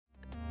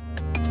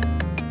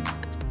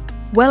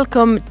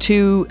Welcome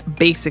to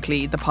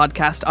Basically, the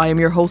podcast. I am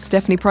your host,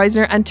 Stephanie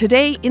Preisner, and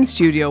today in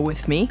studio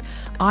with me,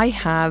 I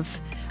have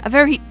a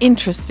very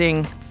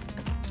interesting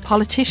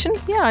politician.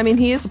 Yeah, I mean,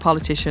 he is a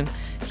politician.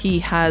 He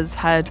has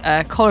had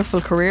a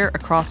colourful career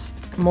across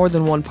more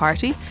than one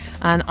party,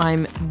 and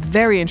I'm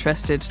very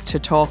interested to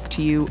talk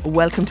to you.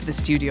 Welcome to the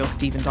studio,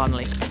 Stephen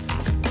Donnelly.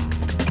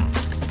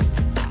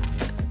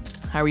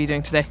 How are you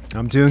doing today?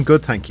 I'm doing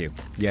good, thank you.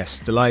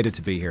 Yes, delighted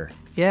to be here.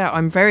 Yeah,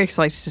 I'm very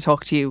excited to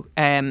talk to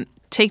you.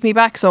 Take me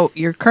back. So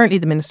you're currently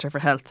the Minister for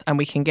Health, and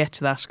we can get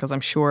to that because I'm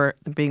sure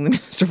being the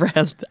Minister for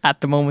Health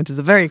at the moment is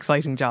a very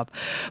exciting job.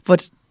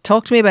 But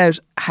talk to me about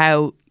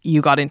how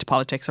you got into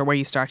politics, or where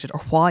you started, or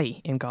why,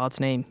 in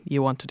God's name,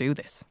 you want to do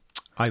this.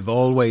 I've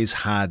always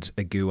had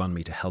a goo on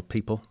me to help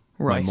people.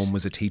 Right. My mum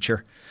was a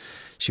teacher.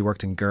 She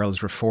worked in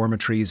girls'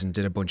 reformatories and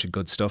did a bunch of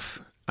good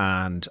stuff.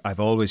 And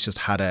I've always just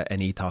had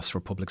an ethos for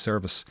public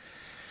service.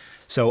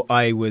 So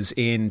I was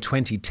in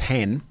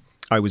 2010,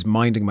 I was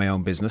minding my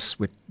own business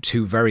with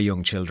two very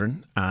young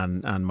children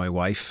and my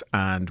wife,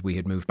 and we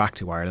had moved back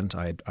to Ireland.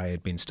 I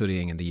had been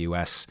studying in the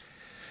US.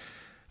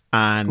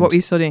 And what were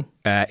you studying?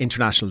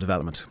 International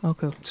development. Oh,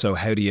 cool. So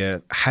how do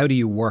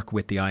you work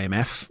with the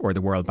IMF or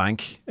the World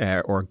Bank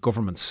or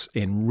governments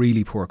in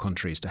really poor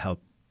countries to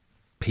help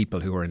people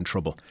who are in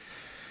trouble?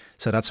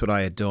 So that's what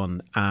I had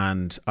done,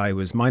 and I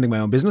was minding my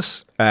own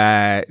business.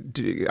 I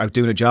was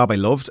doing a job I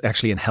loved,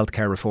 actually in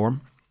healthcare reform,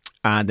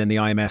 and then the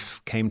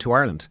IMF came to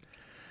Ireland,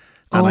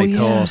 and I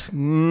thought,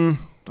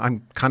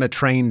 I'm kind of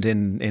trained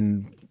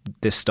in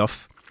this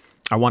stuff.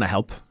 I want to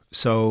help,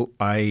 so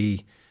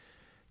I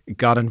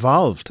got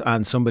involved.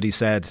 And somebody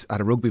said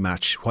at a rugby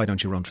match, "Why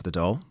don't you run for the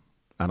Dáil?"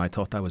 And I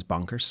thought that was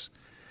bonkers,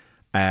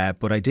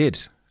 but I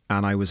did,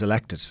 and I was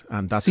elected.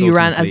 And that's so you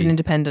ran as an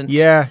independent.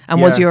 Yeah,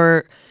 and was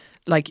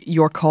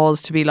your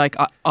cause to be like,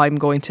 I'm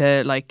going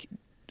to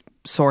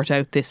sort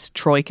out this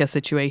troika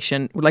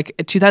situation, like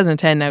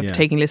 2010 now,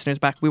 taking listeners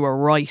back, we were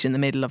right in the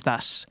middle of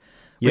that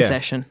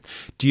recession.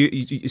 Do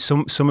you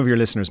some of your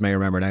listeners may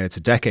remember now, it's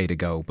a decade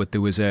ago, but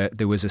there was a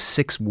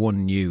 6-1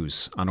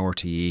 news on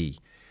RTE.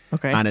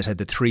 Okay. And it had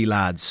the three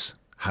lads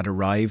had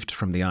arrived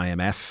from the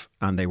IMF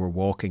and they were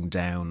walking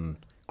down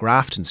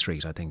Grafton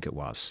Street, I think it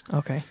was.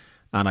 Okay.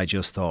 And I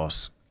just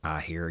thought,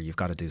 here, you've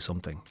got to do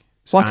something.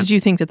 What did you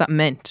think that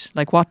meant?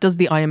 Like, what does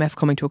the IMF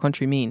coming to a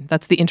country mean?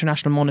 That's the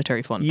International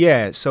Monetary Fund.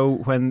 Yeah, so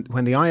when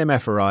the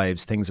IMF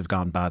arrives, things have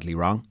gone badly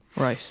wrong.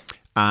 Right.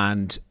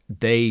 And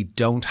they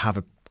don't have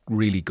a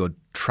really good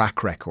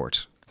track record.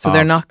 So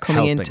they're not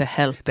coming in to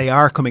help. They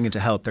are coming in to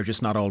help. They're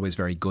just not always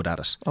very good at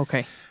it.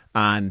 Okay.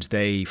 And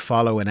they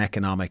follow an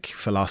economic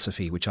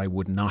philosophy which I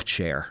would not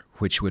share,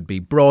 which would be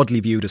broadly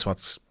viewed as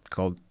what's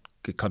called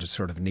kind of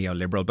sort of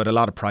neoliberal, but a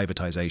lot of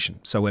privatisation.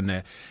 So in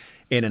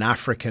an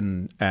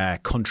African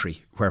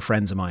country where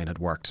friends of mine had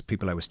worked,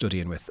 people I was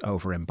studying with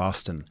over in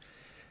Boston,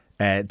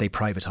 they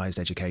privatised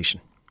education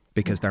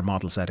because their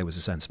model said it was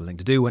a sensible thing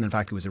to do, when in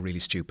fact it was a really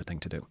stupid thing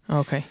to do.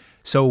 Okay.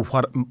 So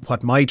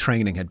what my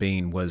training had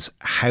been was,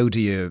 how do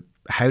you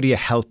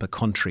help a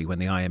country when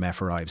the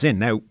IMF arrives in?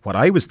 Now, what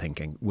I was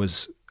thinking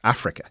was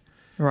Africa,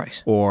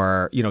 right,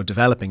 or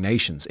developing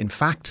nations. In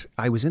fact,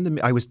 I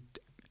was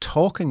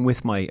talking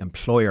with my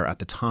employer at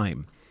the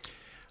time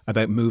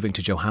about moving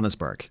to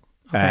Johannesburg.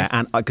 Okay.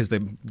 And because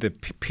the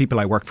people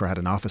I worked for had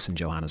an office in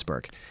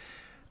Johannesburg,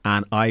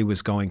 and I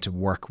was going to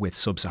work with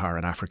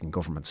sub-Saharan African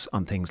governments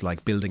on things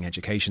like building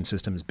education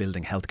systems,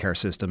 building healthcare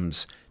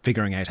systems,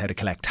 figuring out how to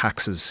collect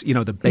taxes,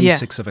 the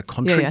basics of a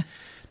country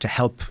to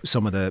help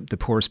some of the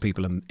poorest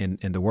people in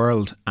the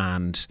world.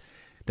 And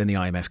then the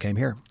IMF came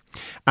here.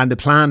 And the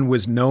plan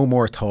was no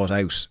more thought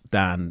out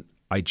than,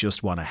 I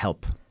just want to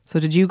help. So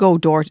did you go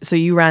so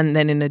you ran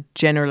then in a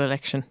general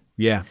election?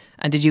 Yeah.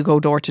 And did you go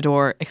door to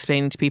door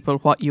explaining to people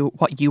what you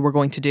were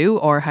going to do,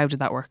 or how did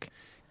that work?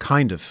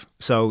 Kind of.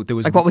 So there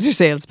was what was your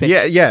sales pitch?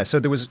 Yeah. So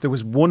there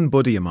was one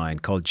buddy of mine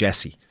called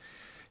Jesse,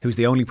 who's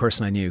the only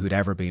person I knew who'd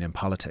ever been in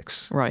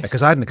politics. Right.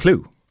 Because I hadn't a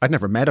clue. I'd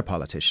never met a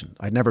politician.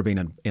 I'd never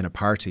been in a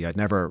party. I'd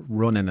never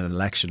run in an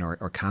election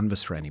or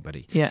canvassed for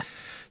anybody. Yeah.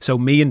 So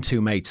me and two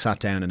mates sat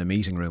down in a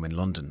meeting room in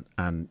London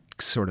and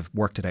sort of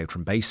worked it out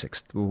from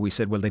basics. We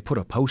said, well, they put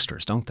up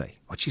posters, don't they?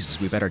 Oh, Jesus,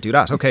 we better do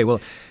that. Okay, well,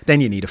 then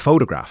you need a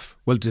photograph.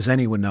 Well, does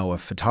anyone know a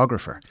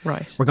photographer?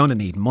 Right. We're going to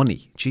need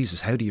money.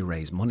 Jesus, how do you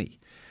raise money?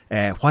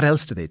 What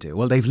else do they do?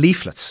 Well, they've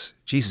leaflets.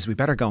 Jesus, we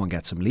better go and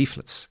get some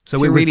leaflets.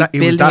 So it was really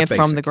building that it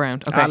basic. from the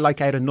ground. Okay.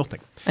 Like out of nothing.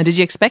 And did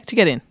you expect to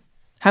get in?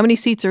 How many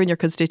seats are in your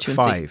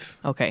constituency? 5.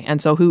 Okay.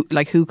 And so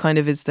who kind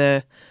of is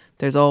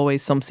there's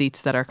always some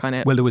seats that are kind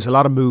of... Well, there was a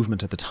lot of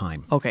movement at the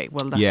time. Okay,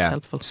 well, that's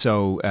helpful.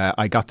 So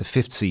I got the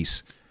 5th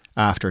seat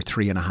after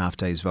 3.5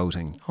 days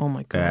voting. Oh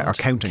my God. Or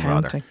counting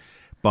rather,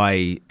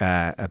 by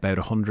about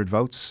 100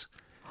 votes.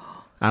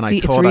 And see,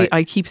 it's really,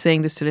 I keep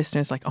saying this to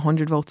listeners, like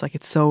 100 votes, like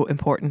it's so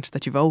important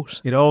that you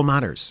vote. It all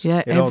matters.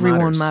 Yeah,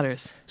 everyone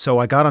matters. So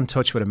I got in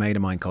touch with a mate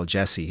of mine called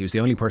Jesse. He was the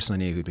only person I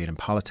knew who'd been in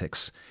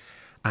politics.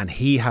 And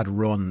he had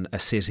run a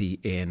city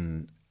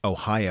in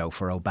Ohio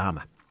for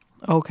Obama.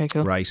 Okay,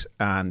 cool. right?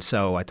 And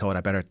so I thought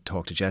I better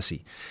talk to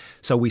Jesse.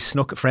 So we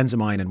snuck, friends of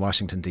mine in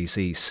Washington,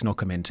 D.C.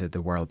 snuck him into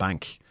the World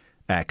Bank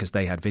because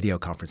they had video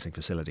conferencing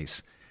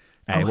facilities.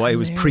 Well, it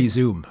was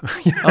pre-Zoom.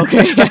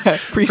 Okay, yeah.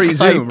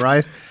 Pre-Zoom,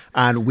 right?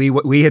 And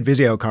we had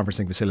video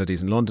conferencing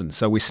facilities in London.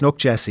 So we snuck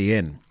Jesse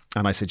in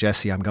and I said,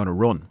 Jesse, I'm going to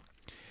run.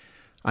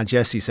 And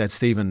Jesse said,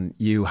 Stephen,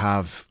 you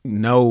have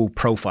no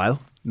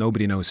profile.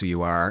 Nobody knows who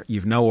you are.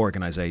 You've no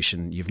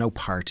organisation. You've no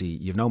party.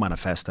 You've no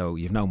manifesto.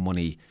 You've no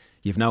money.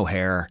 You've no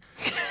hair.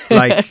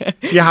 Like,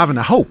 you haven't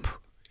a hope.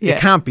 Yeah. It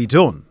can't be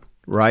done,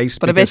 right?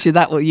 But I bet you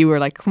that you were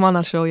like, come on,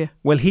 I'll show you.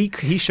 Well,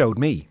 he showed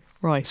me.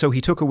 Right. So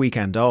he took a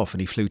weekend off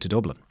and he flew to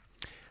Dublin.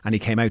 And he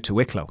came out to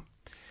Wicklow.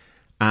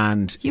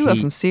 And you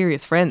have some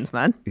serious friends,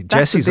 man.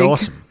 Jesse's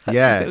awesome.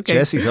 Yeah, okay.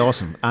 Jesse's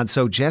awesome. And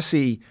so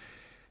Jesse,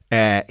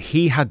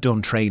 he had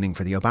done training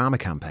for the Obama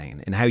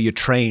campaign in how you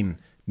train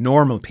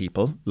normal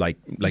people like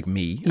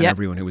me and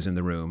everyone who was in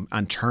the room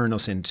and turn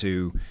us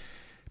into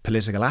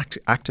political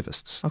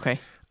activists.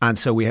 Okay. And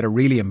so we had a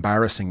really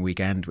embarrassing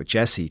weekend with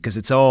Jesse because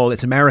it's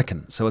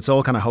American. So it's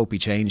all kind of hopey,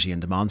 changey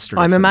and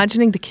demonstrative. I'm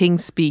imagining the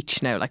King's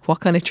speech now. Like, what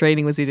kind of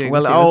training was he doing?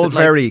 Well, all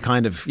very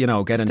kind of,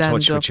 get in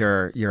touch up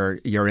with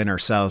your inner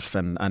self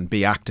and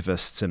be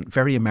activists and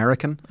very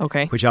American.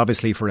 Okay. Which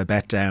obviously for a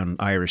bet down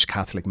Irish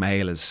Catholic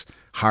male is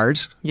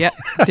hard. Yeah,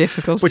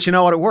 difficult. But you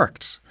know what? It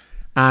worked.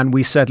 And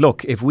we said,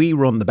 look, if we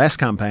run the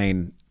best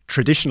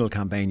traditional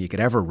campaign you could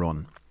ever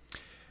run,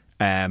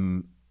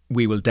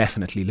 we will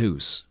definitely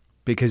lose.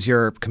 Because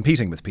you're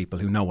competing with people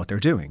who know what they're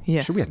doing.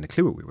 Yes. So we hadn't a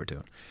clue what we were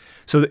doing.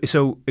 So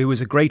it was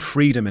a great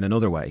freedom in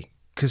another way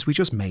because we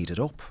just made it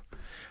up.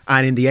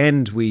 And in the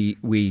end,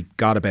 we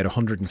got about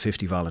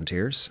 150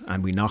 volunteers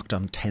and we knocked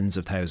on tens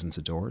of thousands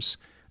of doors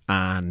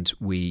and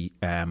we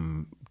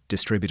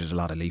distributed a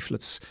lot of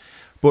leaflets.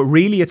 But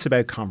really, it's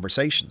about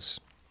conversations,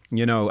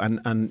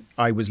 and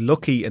I was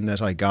lucky in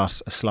that I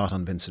got a slot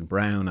on Vincent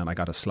Browne and I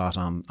got a slot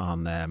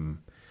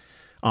on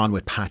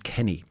with Pat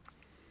Kenny.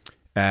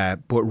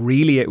 But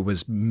really, it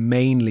was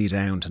mainly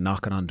down to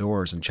knocking on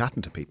doors and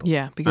chatting to people.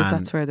 Yeah, because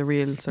that's where the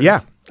real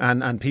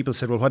and people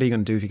said, well, what are you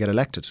going to do if you get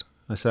elected?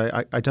 I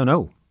said, I don't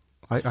know.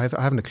 I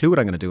haven't a clue what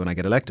I'm going to do when I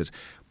get elected.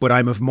 But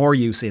I'm of more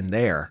use in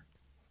there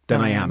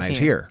than I am out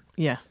here.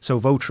 Yeah. So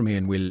vote for me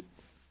and we'll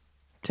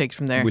take it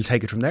from there. We'll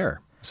take it from there.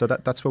 So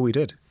that's what we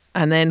did.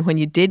 And then when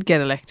you did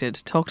get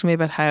elected, talk to me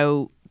about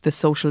how the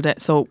social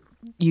debt. So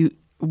you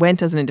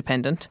went as an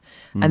independent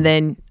and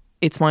then...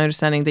 It's my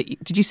understanding that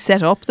did you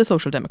set up the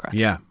Social Democrats?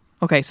 Yeah.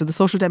 Okay, so the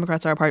Social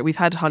Democrats are a party. We've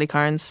had Holly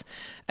Cairns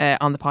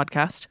on the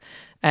podcast,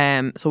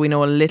 so we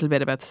know a little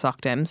bit about the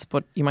Soc Dems,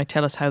 but you might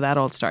tell us how that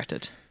all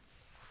started.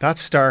 That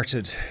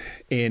started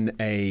in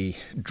a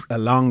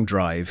long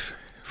drive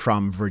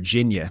from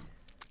Virginia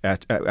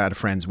at a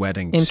friend's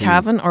wedding. In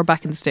Cavan or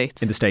back in the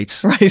States? In the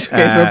States. Right,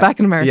 okay, so we're back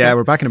in America. Yeah,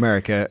 we're back in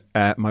America.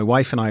 My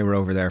wife and I were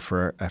over there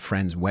for a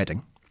friend's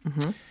wedding.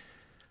 Mm-hmm.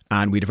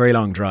 And we had a very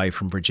long drive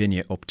from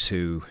Virginia up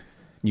to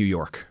New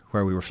York,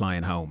 where we were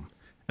flying home.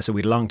 So we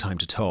had a long time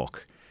to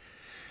talk.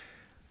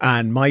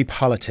 And my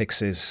politics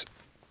is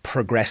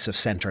progressive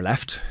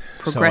centre-left.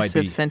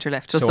 Progressive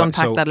centre-left. Just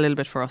unpack that a little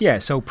bit for us. Yeah,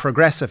 so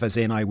progressive as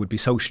in I would be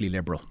socially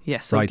liberal.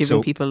 Yes, so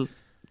giving people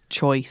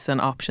choice and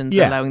options,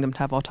 allowing them to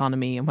have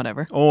autonomy and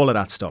whatever. All of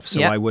that stuff.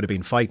 So I would have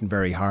been fighting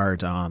very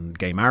hard on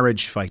gay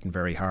marriage, fighting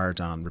very hard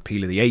on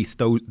repeal of the eighth,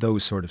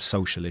 those sort of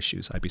social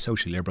issues. I'd be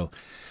socially liberal.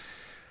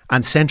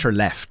 And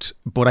centre-left,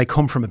 but I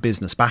come from a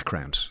business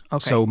background.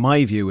 Okay. So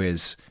my view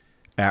is,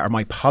 or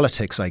my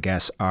politics, I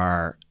guess,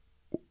 are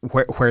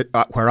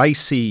where I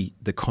see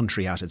the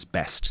country at its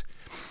best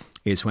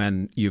is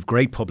when you have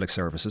great public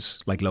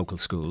services, like local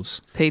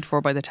schools. Paid for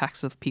by the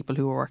tax of people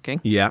who are working.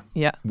 Yeah.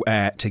 Yeah.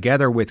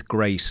 Together with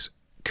great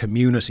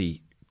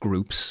community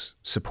groups,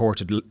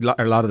 supported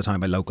a lot of the time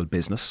by local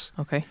business.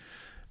 Okay.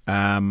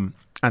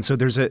 And so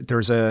there's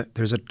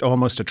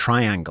almost a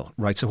triangle,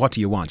 right? So what do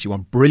you want? You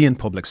want brilliant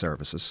public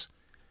services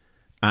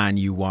and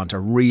you want a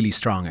really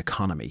strong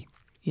economy.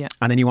 Yeah.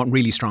 And then you want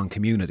really strong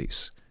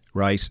communities,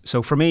 right?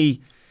 So for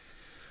me,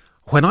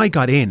 when I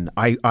got in,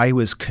 I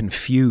was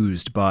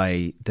confused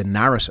by the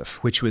narrative,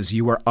 which was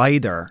you were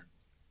either,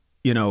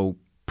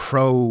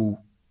 pro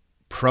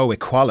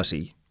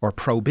equality or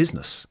pro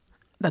business.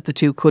 That the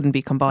two couldn't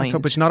be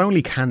combined. But not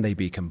only can they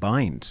be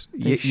combined,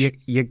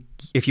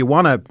 if you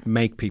want to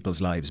make people's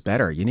lives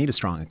better, you need a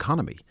strong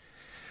economy.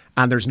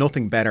 And there's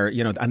nothing better,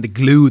 and the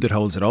glue that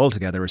holds it all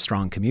together is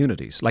strong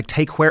communities. Like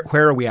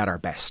where are we at our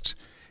best,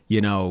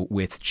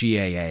 with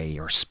GAA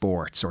or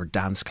sports or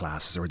dance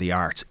classes or the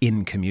arts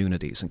in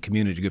communities and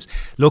community groups.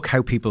 Look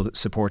how people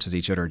supported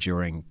each other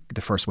during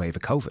the first wave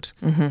of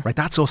COVID, right?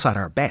 That's us at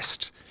our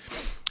best.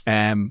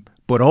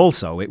 But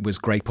also it was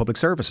great public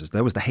services.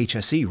 There was the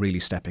HSE really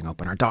stepping up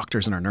and our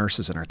doctors and our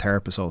nurses and our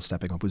therapists all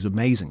stepping up. It was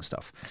amazing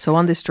stuff. So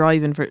on this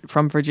drive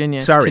from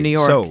Virginia to New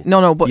York,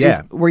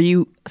 were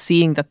you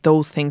seeing that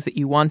those things that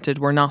you wanted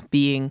were not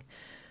being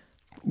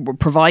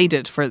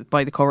provided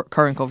by the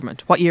current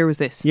government? What year was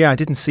this? Yeah, I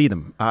didn't see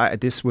them.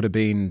 This would have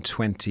been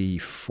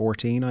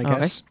 2014, I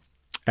guess.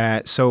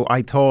 So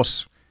I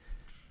thought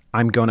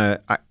I'm going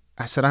to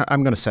I said,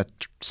 I'm going to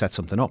set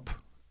something up.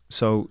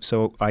 So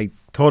I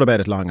thought about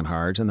it long and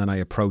hard, and then I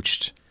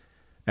approached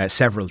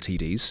several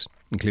TDs,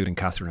 including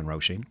Catherine and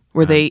Roisin.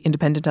 Were they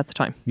independent at the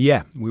time?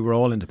 Yeah, we were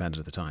all independent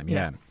at the time,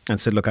 yeah. And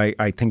said, look,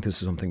 I think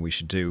this is something we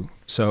should do.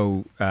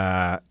 So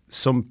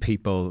some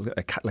people,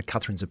 like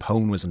Catherine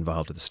Zappone was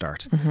involved at the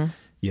start,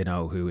 you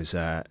know, who is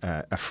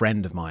a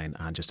friend of mine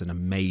and just an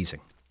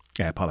amazing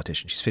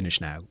politician. She's finished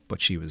now,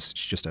 but she's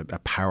just a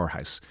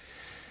powerhouse.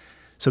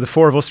 So the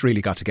four of us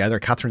really got together.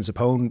 Catherine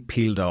Zappone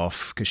peeled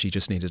off because she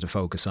just needed to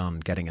focus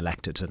on getting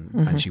elected,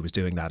 and she was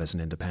doing that as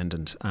an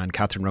independent. And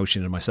Catherine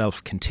Roisin and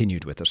myself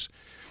continued with it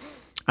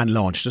and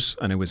launched it,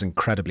 and it was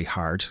incredibly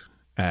hard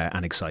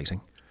and exciting.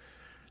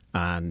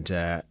 And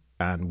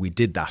we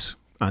did that,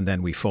 and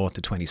then we fought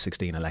the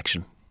 2016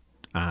 election.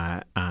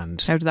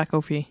 And how did that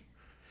go for you?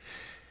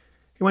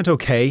 It went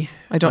okay.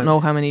 I don't know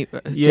how many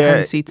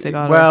seats they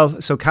got.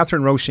 Well, so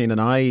Catherine Roisin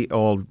and I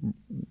all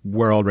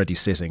were already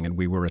sitting, and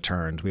we were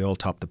returned. We all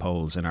topped the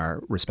polls in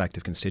our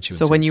respective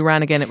constituencies. So when you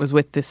ran again, it was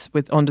with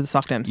under the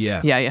Soc Dems?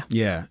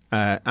 Yeah.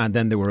 And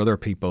then there were other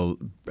people,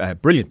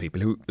 brilliant people,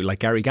 who like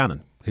Gary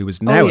Gannon, who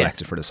was now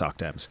elected for the Soc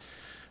Dems,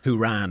 who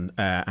ran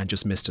and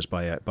just missed it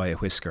by a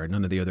whisker.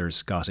 None of the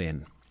others got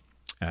in.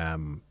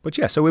 But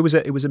yeah, so it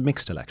was a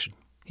mixed election.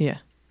 Yeah.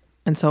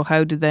 And so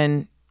how did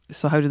the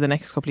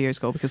next couple of years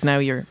go? Because now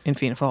you're in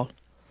Fianna Fáil.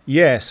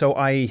 Yeah, so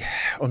I,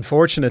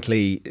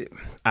 unfortunately,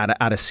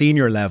 at a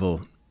senior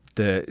level,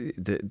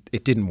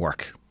 it didn't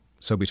work.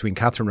 So between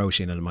Catherine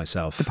Roisin and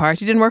myself, the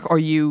party didn't work, or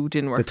you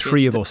didn't work. The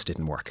three of us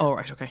didn't work. Oh,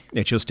 right, okay.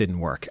 It just didn't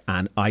work,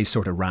 and I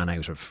sort of ran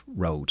out of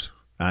road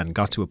and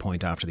got to a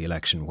point after the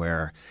election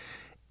where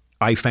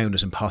I found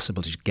it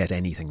impossible to get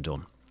anything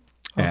done.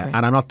 Okay.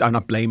 And I'm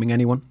not blaming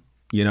anyone.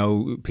 You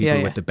know,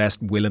 people with the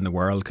best will in the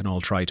world can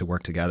all try to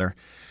work together.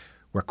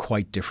 We're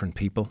quite different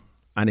people,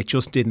 and it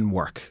just didn't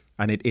work,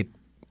 and it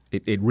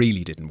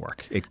really didn't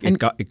work.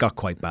 It got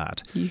quite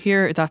bad. You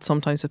hear that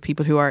sometimes with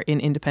people who are in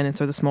independence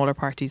or the smaller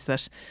parties,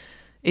 that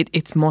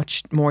it's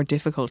much more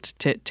difficult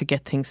to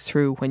get things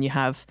through when you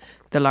have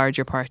the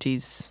larger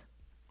parties,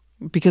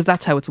 because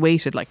that's how it's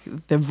weighted. Like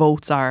the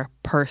votes are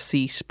per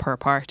seat per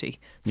party,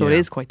 so it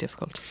is quite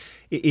difficult.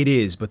 It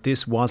is, but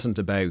this wasn't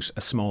about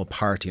a small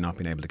party not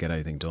being able to get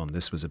anything done.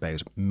 This was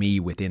about me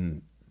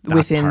within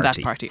that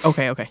party.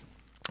 Okay.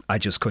 I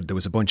just could. There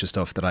was a bunch of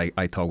stuff that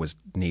I thought was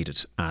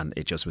needed, and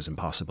it just was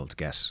impossible to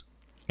get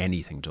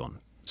anything done.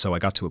 So I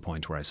got to a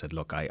point where I said,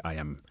 look,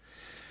 I'm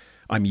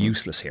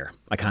useless here.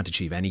 I can't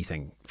achieve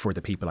anything for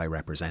the people I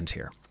represent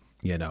here,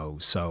 you know.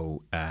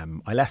 So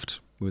I left.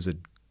 It was a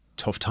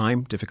tough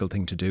time, difficult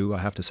thing to do, I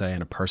have to say,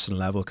 on a personal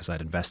level, because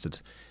I'd invested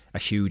a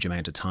huge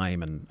amount of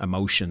time and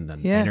emotion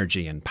and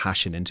energy and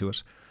passion into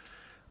it.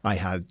 I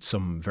had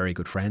some very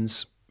good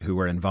friends who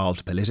were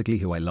involved politically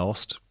who I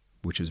lost,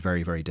 which was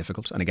very, very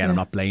difficult. And again, I'm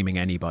not blaming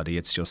anybody.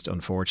 It's just,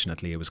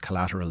 unfortunately, it was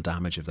collateral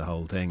damage of the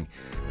whole thing.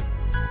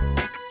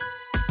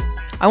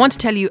 I want to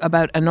tell you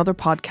about another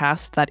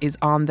podcast that is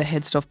on the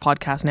Head Stuff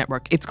Podcast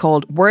Network. It's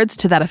called Words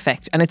to That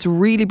Effect, and it's a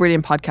really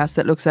brilliant podcast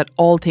that looks at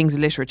all things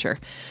literature.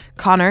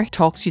 Connor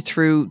talks you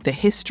through the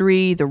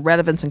history, the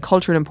relevance and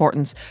cultural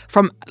importance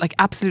from like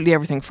absolutely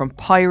everything from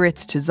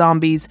pirates to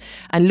zombies,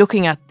 and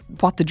looking at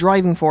what the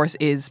driving force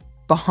is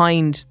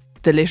behind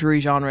the literary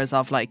genres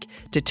of like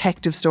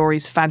detective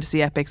stories,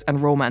 fantasy epics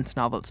and romance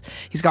novels.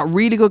 He's got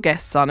really good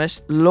guests on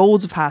it,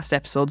 loads of past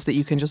episodes that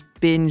you can just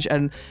binge,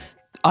 and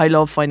I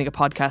love finding a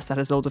podcast that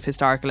has loads of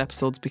historical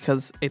episodes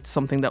because it's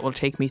something that will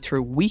take me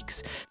through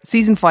weeks.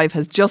 Season 5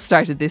 has just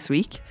started this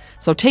week,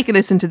 so take a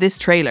listen to this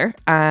trailer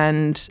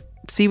and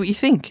see what you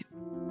think.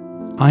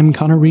 I'm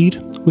Connor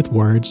Reid with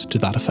Words to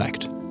That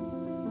Effect.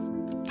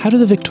 How did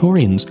the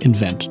Victorians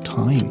invent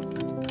time?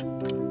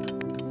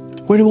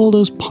 Where do all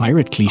those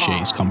pirate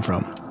cliches come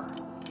from?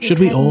 Should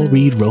we all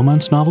read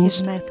romance novels?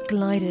 His mouth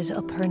glided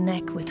up her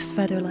neck with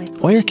feather-like.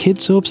 Why are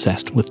kids so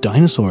obsessed with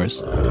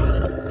dinosaurs?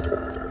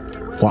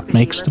 What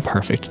makes the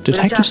perfect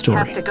detective story?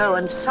 We'll just have to go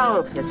and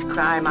solve this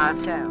crime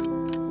ourselves.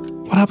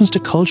 What happens to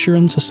culture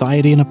and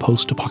society in a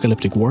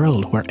post-apocalyptic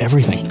world where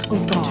everything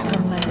Opened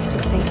her mouth to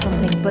say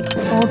something, but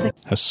all the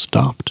has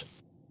stopped?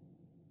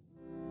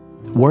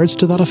 Words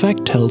to That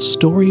Effect tells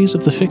stories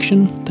of the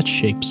fiction that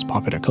shapes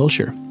popular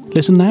culture.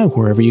 Listen now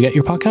wherever you get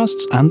your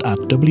podcasts and at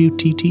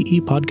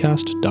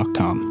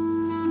wttepodcast.com.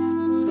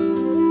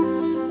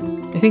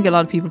 I think a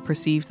lot of people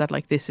perceive that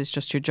like this is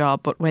just your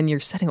job, but when you're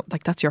setting up,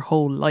 like that's your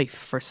whole life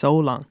for so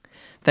long,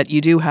 that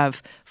you do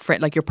have,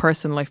 like your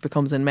personal life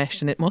becomes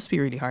enmeshed, and it must be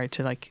really hard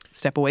to like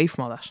step away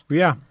from all that.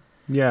 Yeah.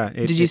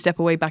 Did you step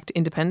away back to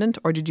independent,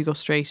 or did you go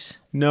straight?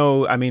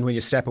 No, I mean, when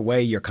you step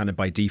away, you're kind of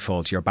by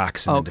default, you're back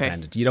as an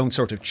independent. You don't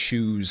sort of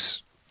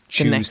choose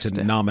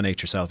to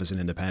nominate yourself as an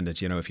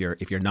independent. You know, if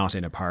you're not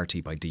in a party,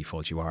 by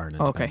default you are an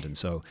independent.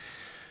 So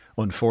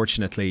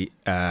unfortunately,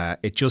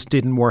 it just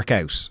didn't work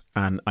out,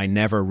 and I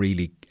never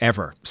really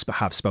ever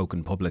have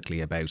spoken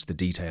publicly about the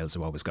details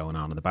of what was going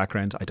on in the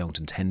background. I don't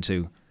intend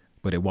to,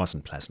 but it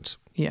wasn't pleasant.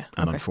 Yeah,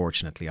 and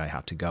unfortunately, I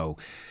had to go.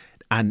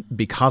 And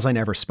because I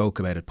never spoke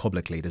about it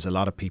publicly, there's a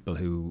lot of people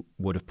who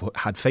would have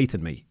had faith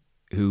in me,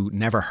 who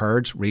never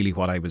heard really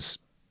what I was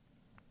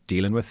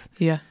dealing with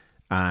Yeah.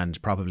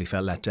 and probably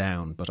felt let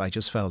down. But I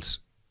just felt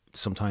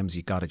sometimes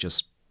you got to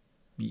just,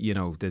 you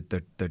know,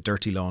 the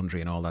dirty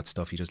laundry and all that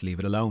stuff, you just leave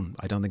it alone.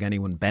 I don't think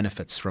anyone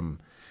benefits from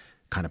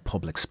kind of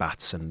public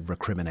spats and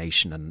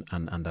recrimination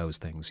and those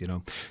things, you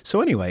know.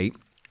 So anyway,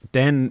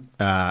 then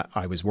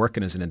I was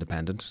working as an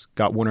independent,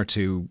 got one or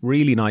two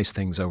really nice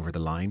things over the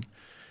line.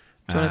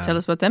 Do you want to tell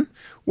us about them?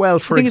 Well, I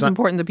for think it's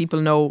example, important that people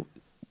know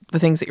the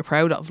things that you're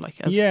proud of. Like,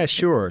 yeah,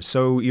 sure.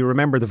 So you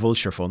remember the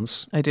Vulture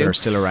funds I do. that are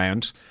still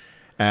around?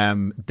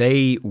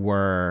 They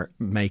were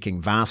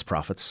making vast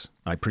profits.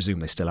 I presume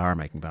they still are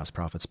making vast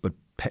profits,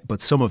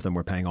 but some of them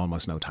were paying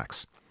almost no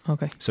tax.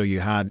 Okay. So you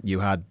had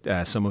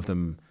some of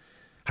them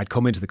had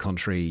come into the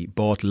country,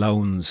 bought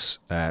loans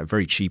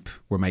very cheap,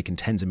 were making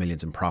tens of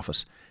millions in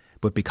profit,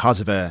 but because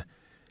of a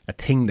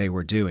thing they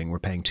were doing, were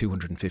paying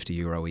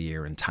 €250 a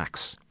year in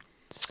tax.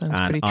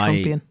 Sounds pretty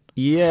Trumpian.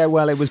 Yeah,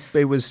 well,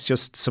 it was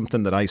just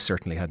something that I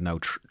certainly had no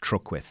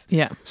truck with.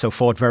 Yeah. So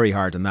fought very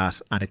hard on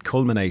that, and it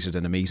culminated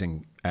in a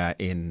meeting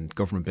in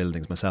government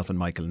buildings. Myself and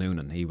Michael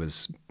Noonan, he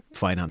was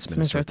finance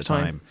minister at the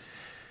time,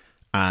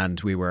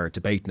 and we were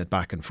debating it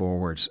back and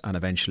forward. And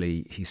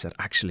eventually, he said,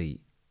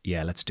 "Actually,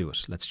 yeah, let's do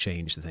it. Let's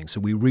change the thing." So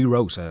we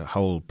rewrote a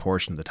whole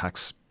portion of the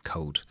tax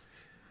code.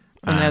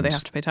 And now they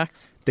have to pay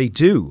tax. They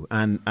do,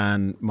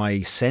 and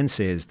my sense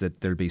is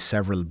that there'll be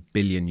several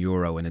billion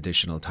euro in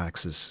additional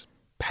taxes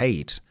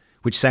paid,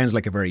 which sounds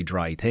like a very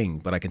dry thing,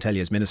 but I can tell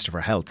you as Minister for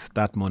Health,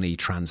 that money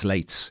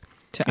translates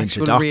To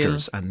into actual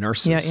doctors real- and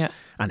nurses Yeah.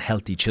 and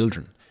healthy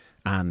children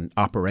and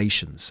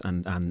operations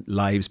and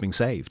lives being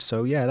saved.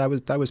 So yeah,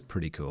 that was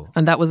pretty cool.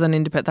 And that was an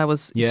independent. That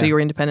was Yeah. so you were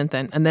independent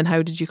then. And then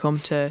how did you come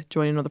to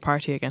join another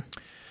party again?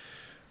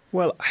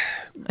 Well,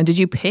 And did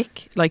you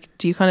pick? Like,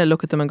 do you kind of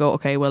look at them and go,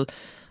 okay, well,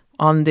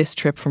 on this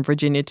trip from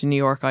Virginia to New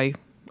York, I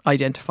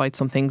identified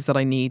some things that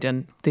I need,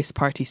 and this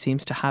party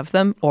seems to have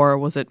them? Or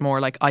was it more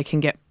like I can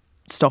get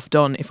stuff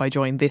done if I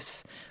join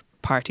this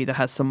party that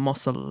has some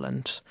muscle,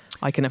 and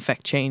I can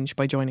affect change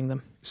by joining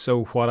them?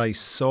 so what I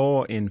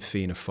saw in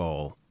Fianna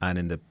Fáil and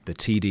in the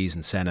TDs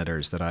and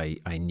senators that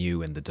I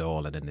knew in the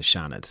Dáil and in the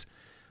Seanad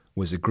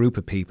was a group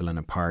of people in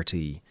a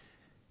party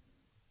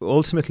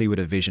ultimately with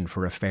a vision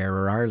for a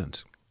fairer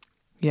Ireland,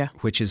 Yeah.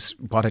 which is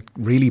what it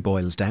really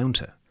boils down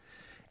to.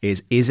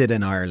 Is it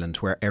an Ireland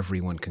where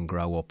everyone can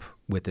grow up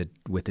with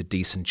a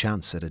decent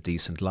chance at a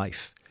decent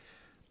life?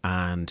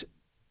 And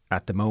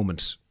at the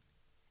moment,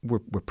 we're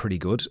pretty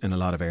good in a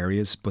lot of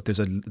areas, but there's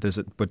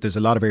a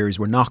lot of areas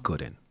we're not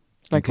good in,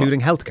 Like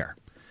including healthcare.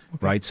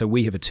 Right? So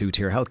we have a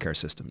 2-tier healthcare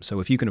system. So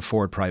if you can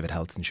afford private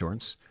health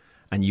insurance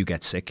and you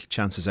get sick,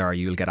 chances are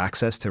you'll get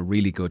access to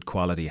really good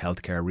quality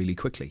healthcare really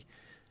quickly.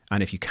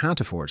 And if you can't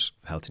afford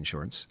health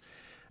insurance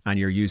and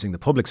you're using the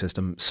public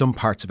system, some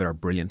parts of it are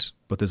brilliant,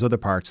 but there's other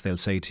parts they'll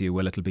say to you,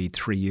 well, it'll be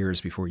 3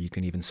 years before you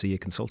can even see a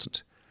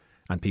consultant.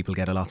 And people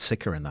get a lot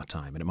sicker in that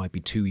time. And it might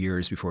be 2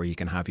 years before you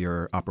can have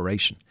your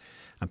operation.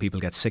 And people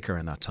get sicker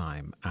in that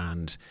time.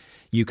 And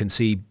you can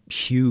see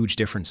huge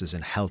differences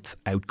in health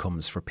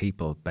outcomes for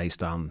people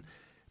based on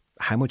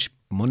how much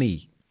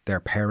money their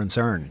parents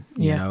earn,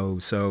 you Yeah. know.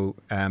 So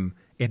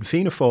in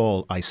Fianna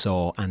Fáil, I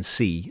saw and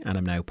see, and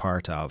I'm now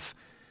part of,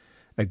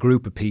 a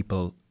group of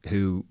people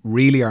who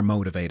really are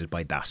motivated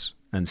by that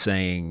and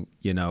saying,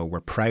 you know,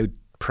 we're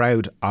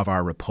proud of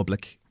our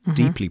republic,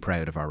 deeply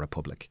proud of our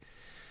republic.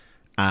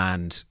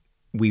 And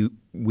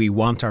we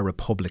want our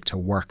republic to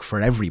work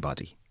for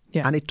everybody.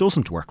 Yeah. And it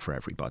doesn't work for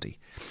everybody.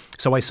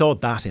 So I saw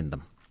that in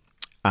them.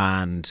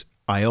 And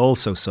I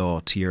also saw,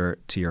 to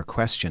your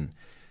question,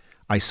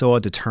 I saw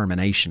a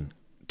determination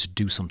to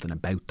do something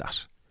about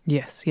that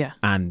Yes. Yeah.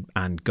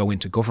 and go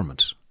into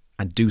government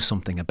and do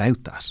something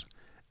about that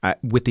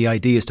with the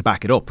ideas to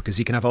back it up, because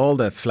you can have all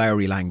the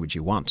flowery language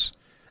you want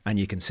and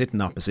you can sit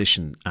in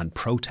opposition and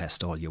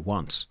protest all you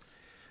want.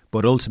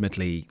 But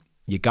ultimately,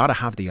 you got to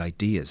have the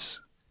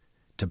ideas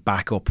to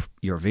back up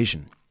your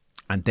vision.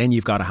 And then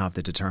you've got to have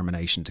the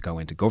determination to go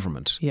into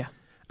government Yeah.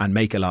 and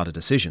make a lot of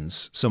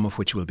decisions, some of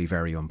which will be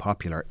very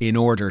unpopular, in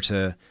order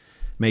to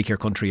make your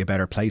country a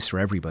better place for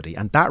everybody.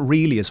 And that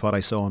really is what I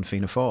saw in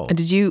Fianna Fáil. And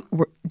did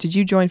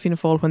you join Fianna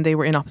Fáil when they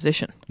were in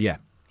opposition? Yeah.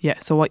 Yeah.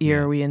 So what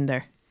year are we in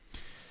there?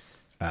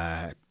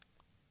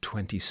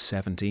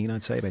 2017,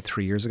 I'd say, about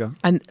 3 years ago.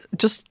 And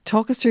just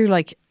talk us through,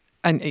 like,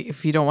 and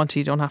if you don't want to,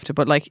 you don't have to,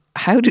 but like,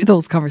 how do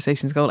those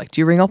conversations go? Like,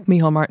 do you ring up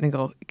Micheál Martin and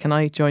go, can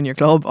I join your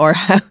club? Or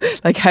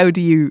how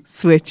do you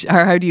switch,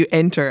 or how do you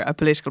enter a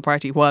political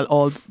party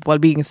while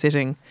being a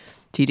sitting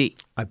TD?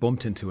 I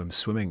bumped into him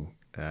swimming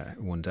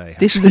one day.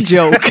 This is a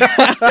joke.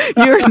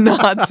 You're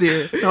not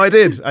serious. No, I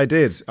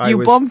did.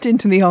 You bumped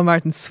into Micheál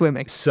Martin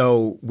swimming.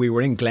 So we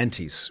were in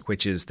Glenties,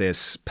 which is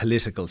this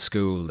political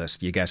school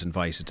that you get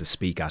invited to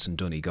speak at in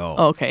Donegal.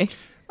 Oh, okay.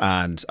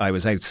 And I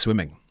was out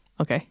swimming.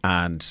 Okay.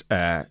 And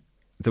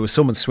there was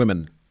someone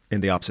swimming in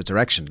the opposite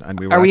direction. And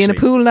we were Are we in a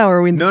actually- pool now, or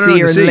are we in the No, sea in or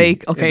the in the sea,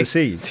 lake? Okay. in the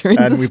sea. So you're in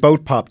And the we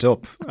both popped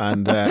up.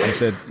 And I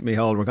said,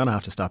 Micheál, we're going to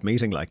have to stop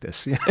meeting like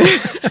this.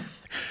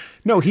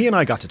 No, he and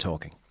I got to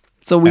talking.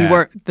 So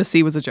the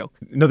sea was a joke.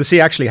 No, the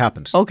sea actually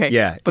happened. Okay.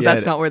 Yeah. But yeah.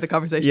 that's not where the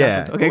conversation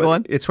Yeah. happened. Okay, go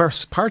on. It's where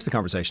parts of the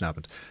conversation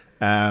happened.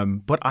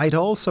 But I'd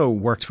also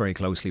worked very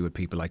closely with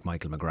people like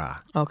Michael McGrath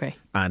Okay.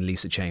 and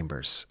Lisa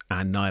Chambers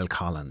and Niall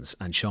Collins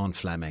and Sean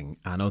Fleming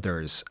and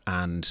others.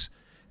 And,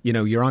 you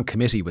know, you're on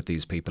committee with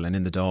these people and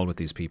in the Dáil with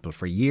these people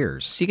for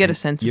years. So you get a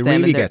sense of you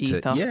them really and their get to,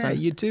 ethos. Yeah, and-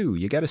 you do.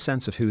 You get a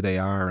sense of who they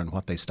are and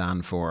what they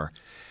stand for.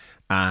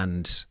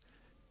 And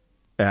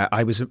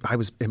I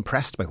was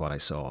impressed by what I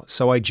saw.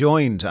 So I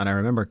joined, and I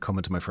remember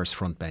coming to my first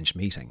front bench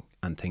meeting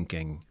and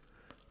thinking,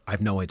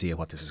 I've no idea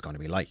what this is going to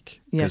be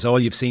like. Yeah. Because all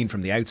you've seen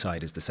from the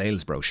outside is the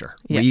sales brochure.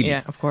 Yeah, really.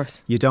 yeah, of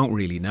course. You don't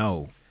really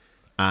know.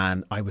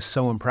 And I was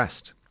so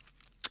impressed.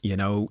 You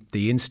know,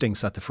 the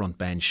instincts at the front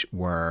bench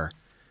were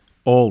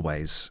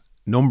always,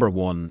 number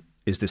one,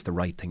 is this the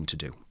right thing to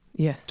do?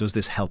 Yeah. Does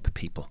this help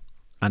people?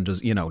 And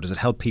does it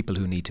help people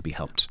who need to be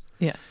helped?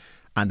 Yeah.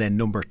 And then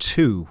number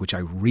two, which I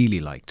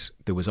really liked,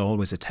 there was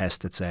always a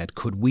test that said,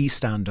 could we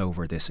stand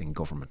over this in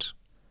government?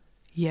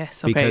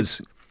 Yes. Okay. Because,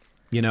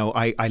 you know,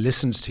 I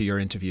listened to your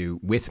interview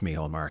with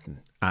Micheál Martin,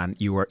 and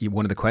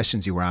one of the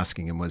questions you were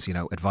asking him was, you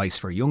know, advice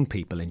for young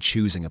people in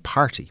choosing a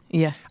party.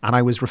 Yeah. And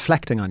I was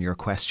reflecting on your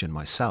question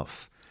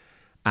myself.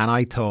 And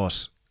I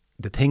thought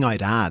the thing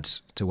I'd add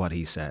to what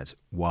he said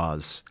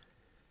was,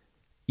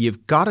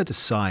 you've got to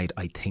decide,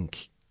 I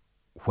think,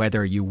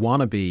 whether you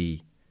want to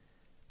be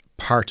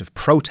part of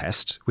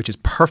protest, which is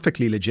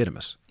perfectly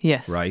legitimate.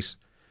 Yes. Right?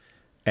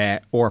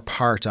 Or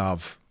part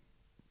of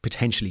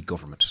potentially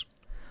government.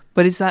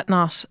 But is that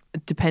not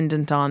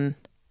dependent on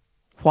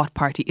what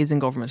party is in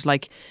government?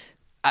 Like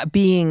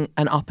being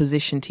an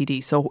opposition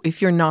TD. So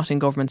if you're not in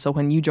government, so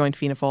when you joined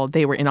Fianna Fáil,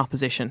 they were in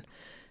opposition.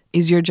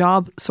 Is your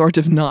job sort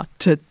of not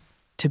to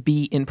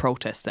be in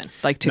protest then?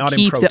 Like to not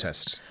keep in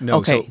protest. No.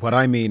 Okay. So what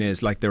I mean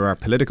is, like, there are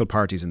political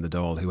parties in the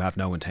Dáil who have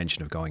no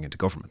intention of going into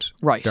government.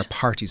 Right. They're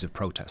parties of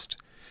protest.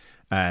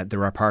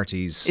 There are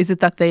parties. Is it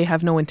that they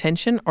have no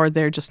intention, or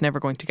they're just never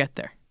going to get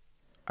there?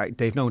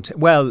 They've no.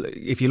 Well,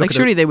 if you look Like at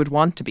surely they would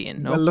want to be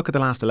in. No. Well, look at the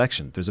last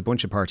election. There's a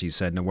bunch of parties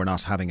said, no, we're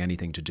not having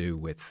anything to do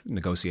with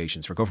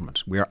negotiations for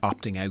government. We are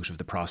opting out of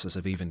the process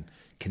of even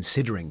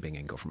considering being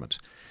in government.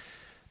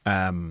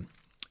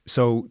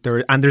 So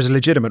there's a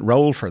legitimate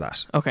role for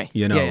that. Okay.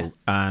 You know, Yeah, yeah.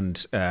 and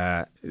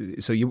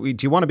so do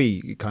you want to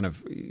be kind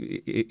of,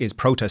 is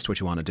protest what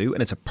you want to do?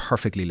 And it's a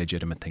perfectly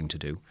legitimate thing to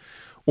do.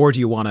 Or do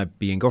you want to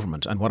be in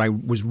government? And what I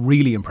was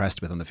really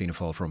impressed with on the Fianna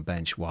Fáil front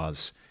bench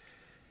was,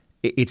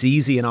 it's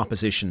easy in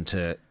opposition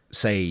to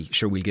say,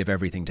 sure, we'll give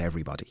everything to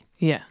everybody.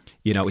 Yeah.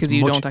 You know, because it's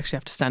you much, don't actually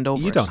have to stand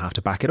over. you it. don't have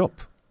to back it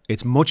up.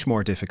 It's much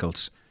more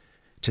difficult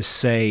to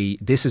say,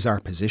 this is our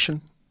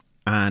position,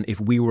 and if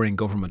we were in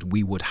government,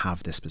 we would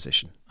have this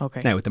position.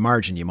 Okay. Now, at the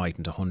margin, you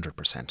mightn't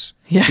 100%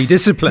 Yeah. be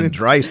disciplined,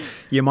 right?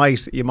 You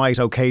might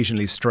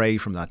occasionally stray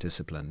from that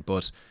discipline.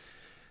 But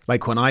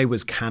like when I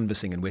was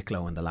canvassing in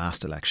Wicklow in the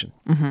last election,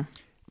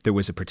 there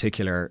was a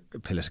particular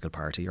political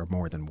party, or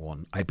more than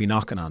one. I'd be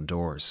knocking on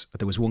doors.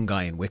 There was one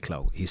guy in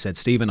Wicklow. He said,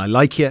 Stephen, I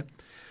like you.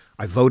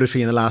 I voted for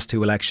you in the last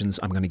 2 elections.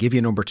 I'm going to give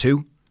you number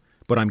 2,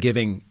 but I'm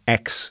giving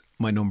X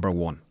my number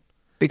 1.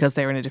 Because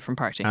they were in a different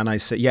party. And I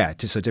said, yeah,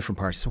 it's a different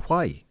party. So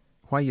why?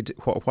 Why?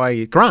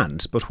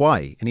 Grand, but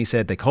why? And he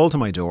said, they called to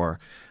my door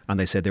and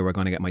they said they were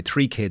going to get my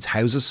 3 kids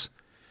houses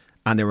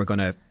and they were going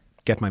to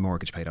get my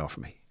mortgage paid off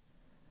for me.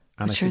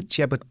 And But I sure- said,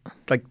 yeah, but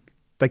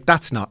like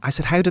that's not. I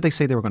said, how did they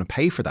say they were going to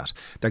pay for that?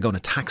 They're going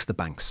to tax the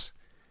banks.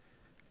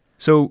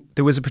 So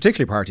there was a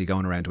particular party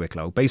going around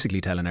Wicklow, basically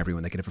telling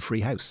everyone they could have a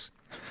free house,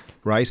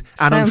 right?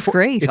 Sounds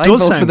great. It I'd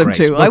does vote for sound them great.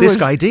 too. Well, I this would.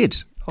 guy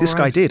did. This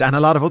guy right. did, and a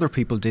lot of other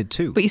people did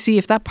too. But you see,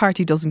 if that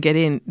party doesn't get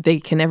in, they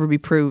can never be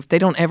proved. They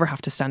don't ever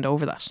have to stand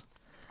over that.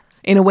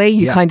 In a way,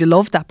 you Yeah. kind of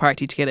love that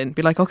party to get in.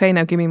 Be like, okay,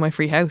 now give me my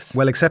free house.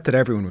 Well, except that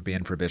everyone would be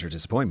in for a bitter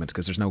disappointment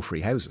because there's no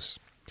free houses,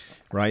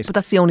 right? But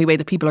that's the only way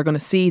that people are going to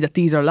see that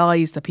these are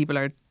lies that people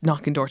are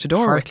knocking door to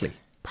door with.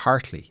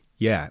 Partly,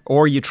 yeah.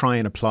 Or you try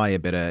and apply a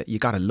bit of, you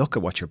got to look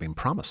at what you're being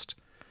promised,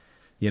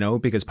 you know,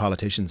 because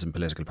politicians and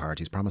political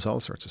parties promise all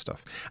sorts of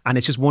stuff. And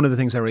it's just one of the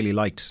things I really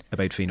liked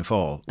about Fianna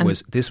Fáil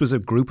was this was a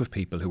group of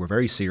people who were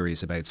very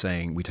serious about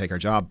saying, we take our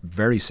job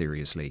very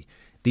seriously.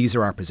 These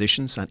are our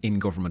positions, and in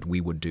government we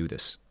would do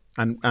this.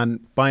 And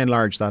by and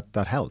large,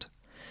 that held.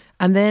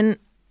 And then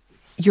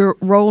your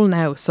role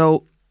now.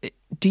 So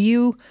do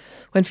you,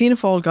 when Fianna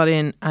Fáil got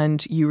in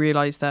and you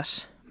realised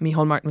that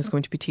Micheál Martin was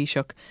going to be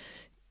Taoiseach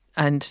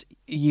and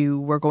you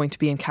were going to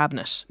be in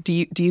cabinet, do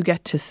you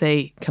get to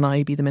say, can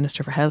I be the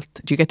Minister for Health?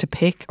 Do you get to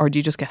pick, or do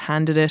you just get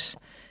handed it?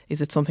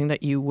 Is it something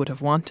that you would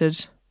have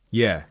wanted?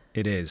 Yeah,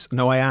 it is.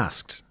 No, I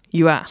asked.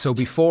 You asked. So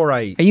before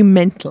I... Are you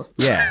mental?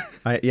 Yeah,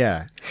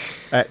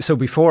 so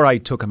before I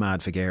took a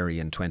Mad Figari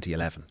in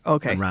 2011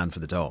 Okay. and ran for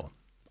the Dáil,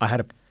 I had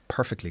a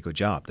perfectly good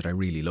job that I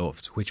really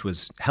loved, which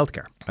was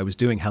healthcare. I was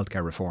doing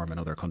healthcare reform in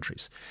other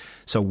countries.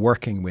 So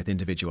working with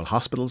individual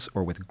hospitals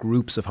or with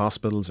groups of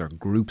hospitals or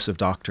groups of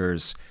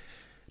doctors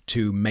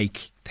to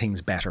make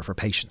things better for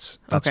patients.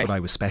 That's Okay. what I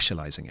was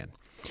specialising in.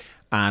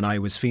 And I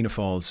was Fianna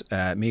Fáil's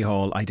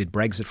Micheál. I did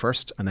Brexit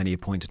first, and then he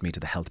appointed me to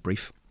the health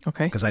brief.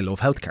 Okay. because I love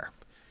healthcare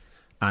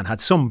and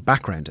had some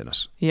background in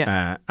it.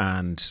 Yeah.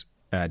 And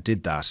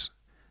did that.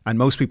 And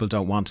most people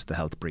don't want the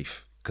health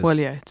brief. 'Cause Well,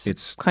 yeah,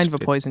 it's kind of a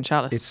poison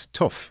chalice. It's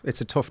tough.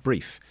 It's a tough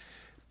brief,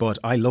 but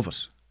I love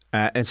it.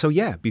 And so,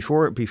 yeah,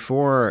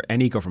 before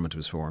any government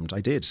was formed,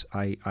 I did.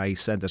 I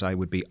said that I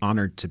would be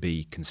honoured to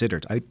be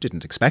considered. I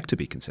didn't expect to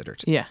be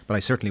considered. Yeah. But I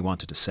certainly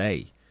wanted to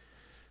say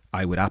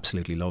I would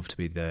absolutely love to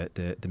be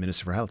the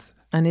Minister for Health.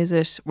 And is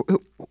it, were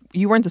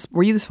you the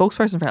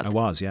spokesperson for health? I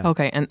was, yeah.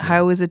 Okay, and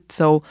how is it,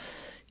 so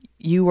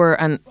you were,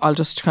 and I'll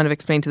just kind of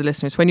explain to the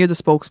listeners, when you're the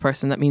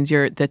spokesperson, that means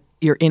you're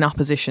in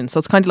opposition. So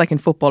it's kind of like in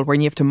football where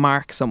you have to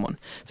mark someone.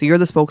 So you're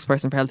the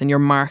spokesperson for health and you're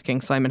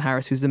marking Simon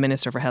Harris, who's the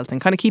Minister for Health,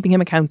 and kind of keeping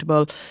him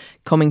accountable,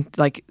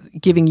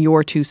 giving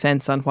your 2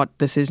 cents on what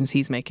decisions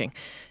he's making.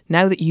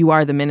 Now that you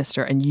are the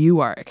minister and you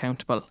are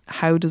accountable,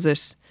 how does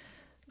it,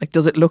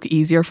 does it look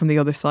easier from the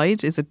other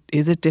side? Is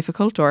it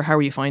difficult, or how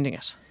are you finding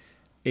it?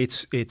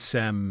 It's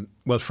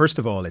well, first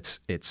of all, it's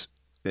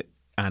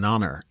an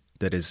honour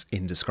that is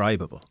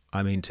indescribable.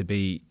 I mean, to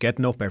be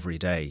getting up every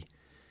day,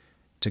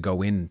 to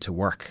go in to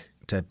work,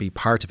 to be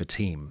part of a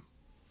team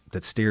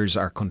that steers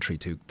our country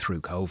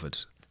through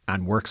COVID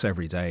and works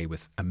every day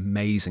with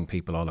amazing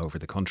people all over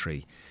the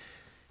country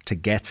to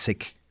get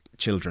sick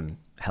children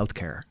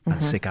healthcare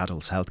and sick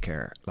adults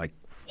healthcare. Like,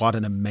 what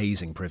an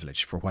amazing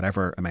privilege for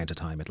whatever amount of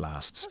time it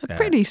lasts. A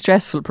pretty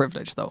stressful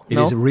privilege, though. It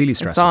is a really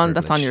stressful privilege.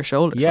 That's on your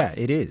shoulders. Yeah,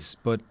 it is.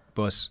 But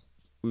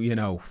you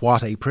know,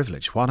 what a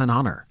privilege, what an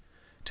honour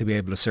to be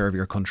able to serve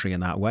your country in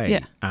that way.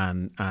 Yeah.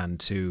 And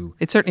to...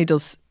 It certainly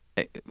does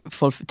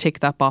tick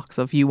that box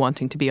of you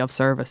wanting to be of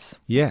service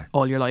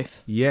all your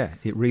life. Yeah,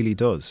 it really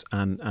does.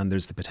 And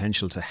there's the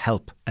potential to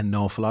help an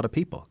awful lot of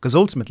people. Because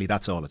ultimately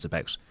that's all it's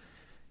about.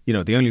 You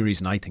know, the only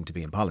reason I think to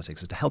be in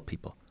politics is to help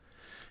people.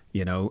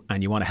 You know,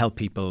 and you want to help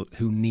people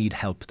who need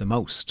help the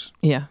most.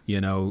 Yeah. You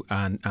know,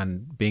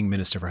 and being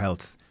Minister for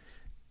Health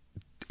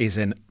is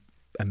an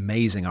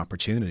amazing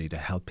opportunity to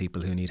help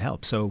people who need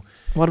help. So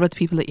what about the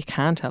people that you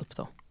can't help,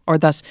 though? Or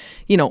that,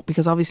 you know,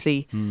 because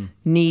obviously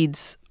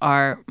needs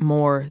are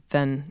more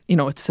than, you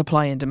know, it's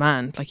supply and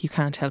demand. Like, you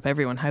can't help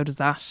everyone. How does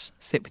that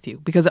sit with you?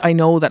 Because I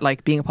know that,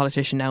 like, being a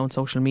politician now on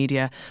social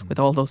media with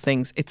all those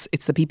things,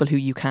 it's the people who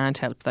you can't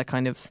help that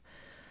kind of,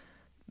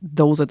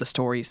 those are the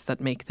stories that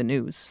make the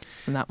news.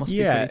 And that must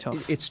be pretty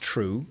tough. It's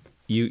true.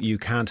 You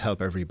can't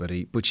help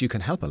everybody, but you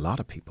can help a lot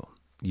of people,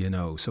 you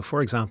know. So,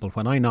 for example,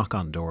 when I knock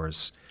on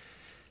doors,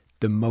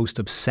 the most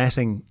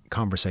upsetting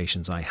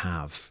conversations I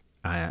have,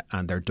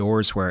 and they're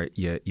doors where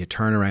you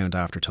turn around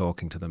after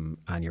talking to them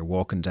and you're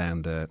walking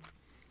down their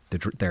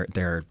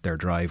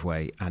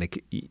driveway, and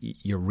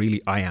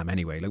I am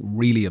anyway, like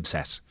really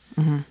upset,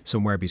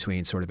 somewhere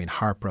between sort of being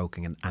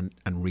heartbroken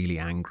and really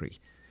angry.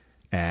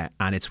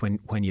 And it's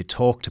when you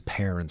talk to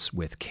parents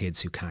with kids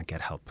who can't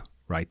get help,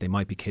 right? They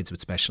might be kids with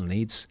special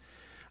needs,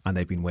 and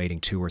they've been waiting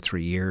 2 or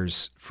 3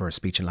 years for a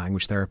speech and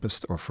language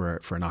therapist, or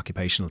for an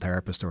occupational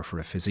therapist, or for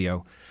a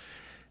physio.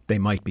 They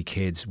might be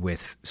kids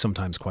with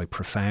sometimes quite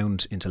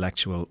profound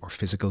intellectual or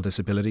physical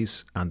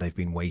disabilities, and they've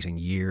been waiting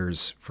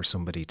years for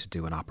somebody to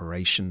do an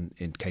operation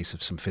in case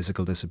of some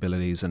physical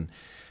disabilities. And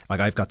like,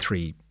 I've got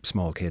 3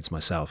 small kids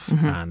myself,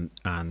 and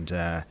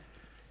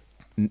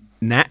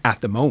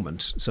at the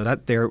moment, so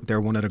that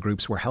they're one of the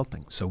groups we're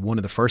helping. So one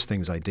of the first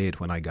things I did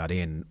when I got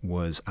in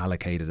was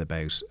allocated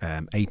about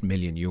 €8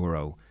 million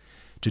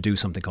to do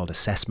something called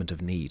assessment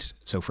of need.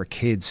 So for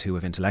kids who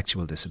have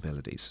intellectual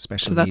disabilities,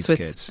 special needs kids.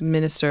 So that's with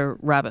Minister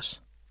Rabbitte.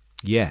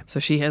 Yeah. So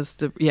she has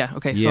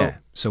okay. Yeah.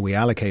 So we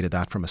allocated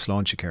that from a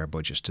Sláinte Care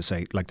budget to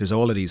say, like, there's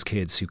all of these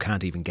kids who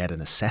can't even get an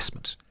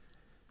assessment.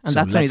 And so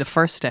that's only the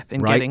first step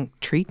in getting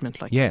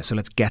treatment. Like, yeah, so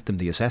let's get them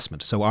the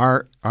assessment. So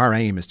our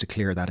aim is to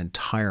clear that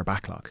entire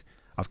backlog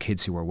of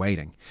kids who are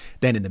waiting.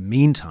 Then in the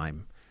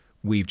meantime,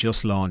 we've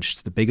just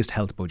launched the biggest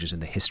health budget in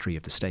the history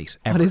of the state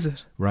ever. What is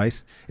it?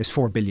 Right? It's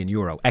 €4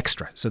 billion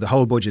extra. So the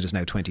whole budget is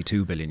now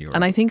 €22 billion.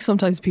 And I think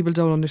sometimes people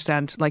don't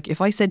understand. Like,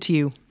 if I said to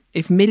you,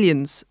 if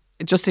millions,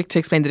 just to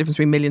explain the difference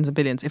between millions and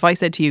billions, if I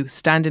said to you,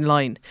 stand in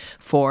line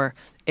for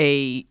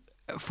a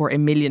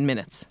million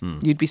minutes,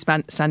 you'd be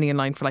standing in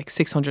line for like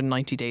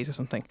 690 days or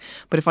something.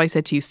 But if I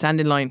said to you,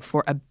 stand in line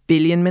for 1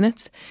 billion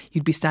minutes,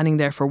 you'd be standing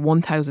there for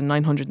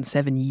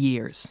 1,907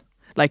 years.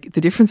 Like,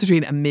 the difference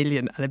between 1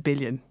 million and 1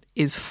 billion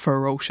is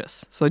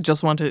ferocious. So I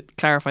just want to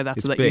clarify that,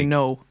 so that you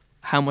know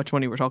how much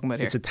money we're talking about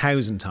here. It's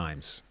 1,000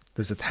 times.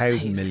 There's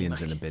 1,000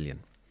 millions in 1 billion.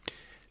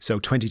 So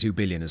 22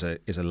 billion is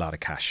a lot of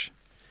cash.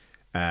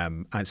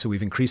 And so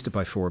we've increased it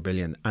by 4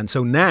 billion. And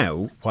so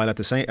now, while on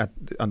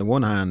the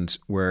one hand,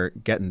 we're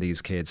getting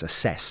these kids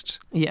assessed.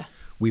 Yeah.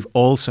 We've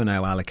also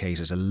now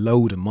allocated a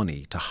load of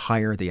money to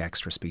hire the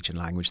extra speech and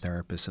language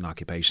therapists and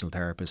occupational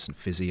therapists and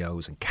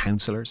physios and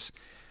counsellors.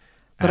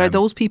 But are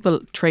those people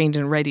trained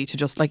and ready to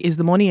just, like, is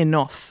the money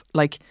enough?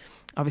 Like,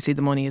 obviously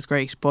the money is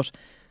great, but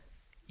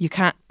you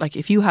can't, like,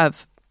 if you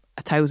have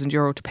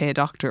 €1,000 to pay a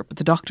doctor, but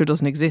the doctor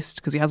doesn't exist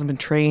because he hasn't been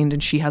trained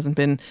and she hasn't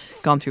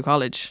gone through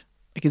college.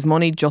 Like, is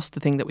money just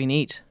the thing that we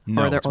need?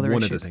 No, or are there it's other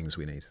one issues? of the things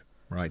we need,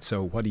 right?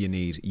 So what do you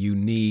need? You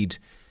need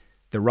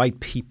the right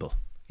people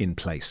in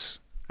place.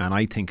 And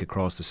I think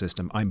across the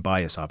system, I'm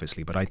biased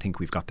obviously, but I think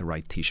we've got the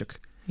right Taoiseach.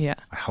 Yeah.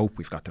 I hope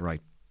we've got the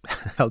right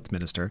health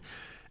minister.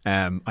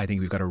 I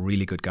think we've got a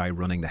really good guy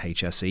running the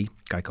HSE, a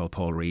guy called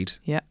Paul Reid.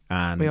 Yeah.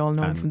 And We all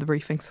know him from the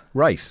briefings.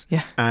 Right.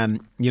 Yeah.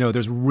 And, you know,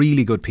 there's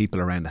really good people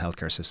around the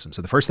healthcare system.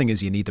 So the first thing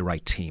is you need the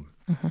right team.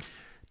 And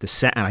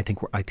I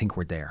think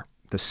we're there.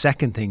 The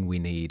second thing we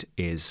need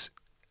is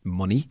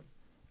money.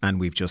 And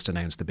we've just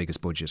announced the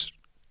biggest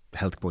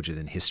health budget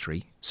in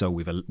history. So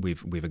we've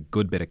a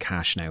good bit of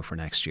cash now for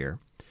next year.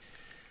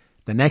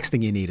 The next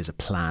thing you need is a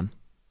plan.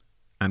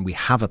 And we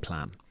have a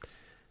plan.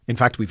 In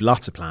fact, we've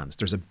lots of plans.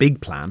 There's a big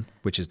plan,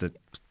 which is the,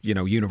 you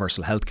know,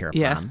 universal healthcare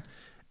plan.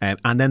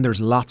 And then there's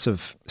lots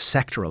of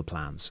sectoral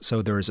plans.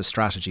 So there is a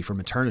strategy for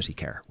maternity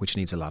care, which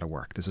needs a lot of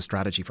work. There's a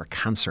strategy for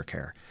cancer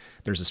care.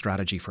 There's a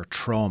strategy for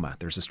trauma.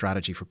 There's a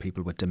strategy for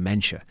people with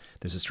dementia.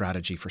 There's a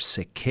strategy for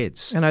sick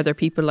kids. And are there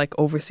people like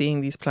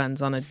overseeing these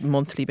plans on a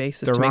monthly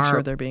basis to make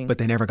sure they're being... But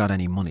they never got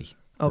any money,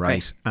 Okay.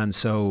 right? And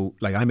so,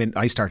 like,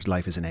 I started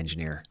life as an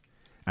engineer.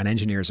 And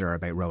engineers are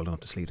about rolling up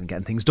the sleeves and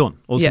getting things done.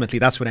 Ultimately,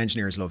 that's what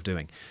engineers love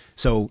doing.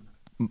 So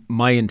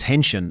my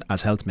intention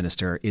as health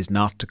minister is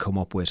not to come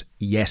up with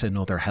yet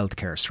another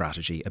healthcare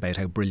strategy about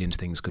how brilliant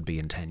things could be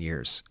in 10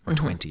 years or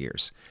 20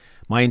 years.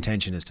 My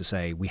intention is to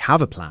say, we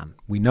have a plan.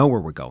 We know where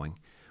we're going.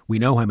 We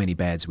know how many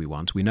beds we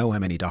want. We know how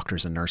many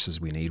doctors and nurses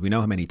we need. We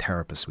know how many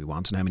therapists we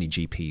want and how many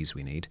GPs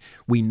we need.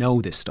 We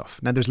know this stuff.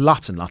 Now, there's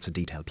lots and lots of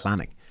detailed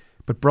planning.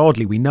 But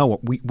broadly, we know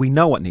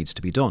what needs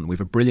to be done. We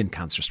have a brilliant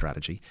cancer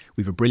strategy.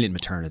 We have a brilliant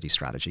maternity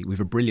strategy. We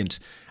have a brilliant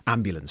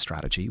ambulance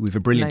strategy. We have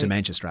a brilliant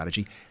dementia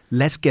strategy.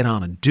 Let's get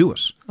on and do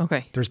it.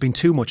 Okay. There's been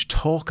too much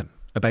talking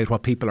about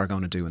what people are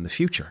going to do in the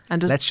future.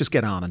 And let's just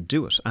get on and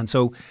do it. And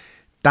so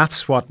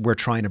that's what we're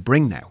trying to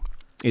bring now,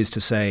 is to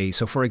say,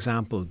 so for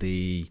example,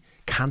 the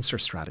cancer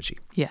strategy.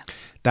 Yeah.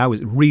 That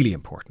was really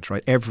important,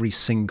 right? Every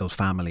single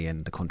family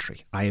in the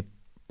country. I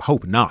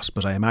hope not,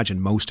 but I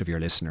imagine most of your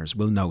listeners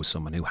will know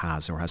someone who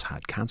has or has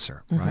had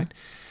cancer, right?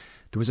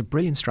 There was a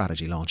brilliant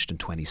strategy launched in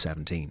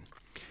 2017.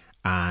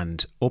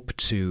 And up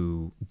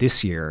to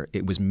this year,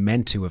 it was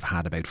meant to have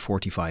had about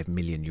 45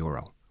 million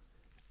euro.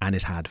 And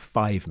it had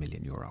 5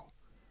 million euro.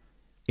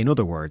 In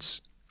other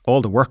words,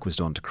 all the work was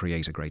done to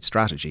create a great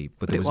strategy,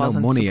 but there was no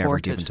money ever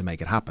given to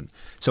make it happen.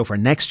 So for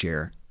next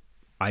year,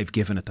 I've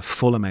given it the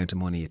full amount of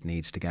money it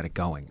needs to get it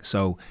going.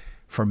 So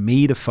for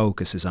me, the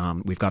focus is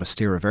on, we've got to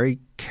steer a very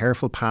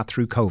careful path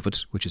through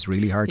COVID, which is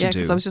really hard to do.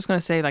 Yeah, because I was just going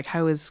to say, like,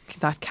 how is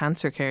that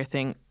cancer care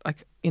thing,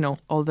 like, you know,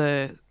 all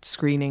the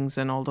screenings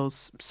and all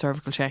those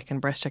cervical check and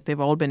breast check, they've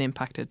all been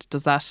impacted.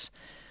 Does that,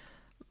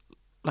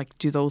 like,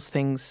 do those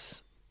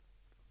things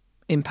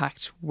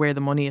impact where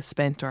the money is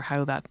spent or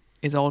how that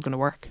is all going to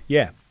work?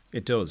 Yeah,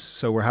 it does.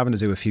 So we're having to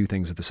do a few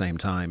things at the same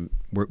time.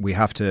 We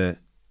have to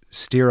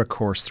steer a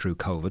course through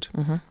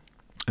COVID.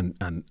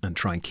 And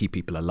try and keep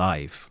people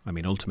alive. I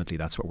mean, ultimately,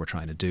 that's what we're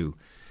trying to do.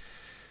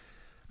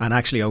 And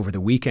actually, over the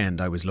weekend,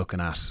 I was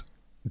looking at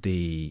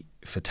the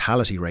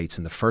fatality rates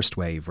in the first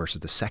wave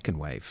versus the second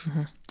wave.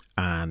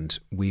 And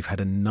we've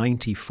had a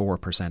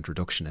 94%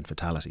 reduction in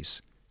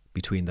fatalities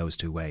between those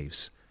two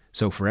waves.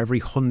 So for every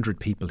 100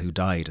 people who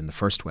died in the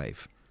first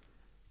wave,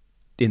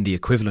 in the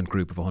equivalent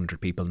group of 100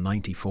 people,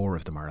 94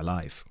 of them are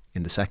alive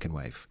in the second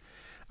wave.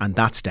 And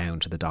that's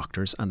down to the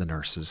doctors and the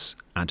nurses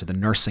and to the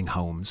nursing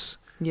homes.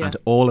 Yeah. And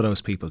to all of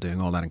those people doing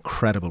all that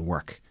incredible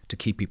work to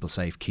keep people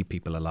safe, keep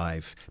people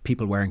alive,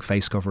 people wearing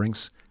face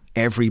coverings,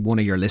 every one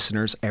of your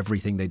listeners,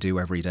 everything they do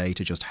every day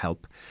to just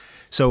help.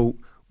 So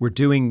we're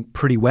doing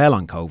pretty well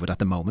on COVID at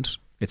the moment.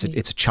 It's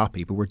a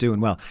choppy, but we're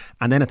doing well.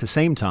 And then at the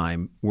same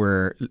time,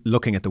 we're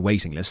looking at the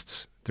waiting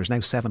lists. There's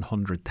now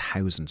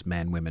 700,000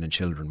 men, women and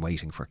children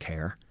waiting for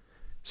care.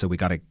 So we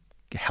got to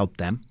help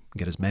them,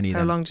 get as many of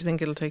them. How long do you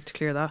think it'll take to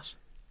clear that?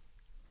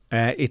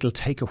 It'll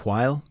take a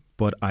while.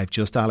 But I've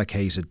just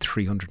allocated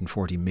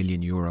 340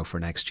 million euro for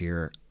next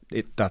year.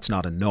 That's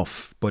not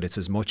enough, but it's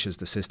as much as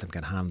the system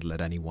can handle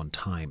at any one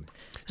time.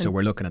 So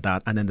we're looking at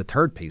that. And then the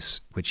third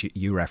piece, which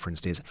you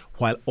referenced, is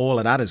while all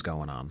of that is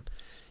going on,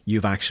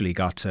 you've actually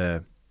got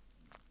to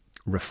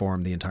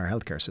reform the entire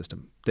healthcare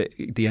system.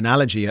 The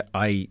analogy,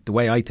 the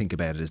way I think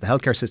about it is the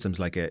healthcare system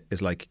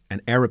is like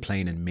an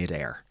aeroplane in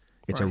midair.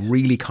 It's a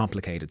really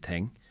complicated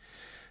thing.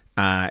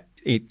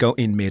 It go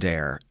in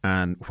midair,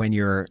 and when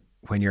you're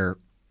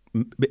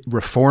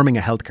reforming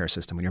a healthcare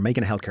system, when you're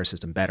making a healthcare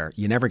system better,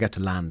 you never get to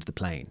land the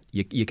plane.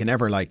 You can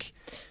never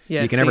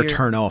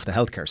turn off the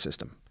healthcare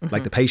system.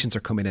 Like the patients are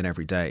coming in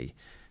every day.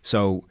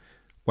 So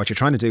what you're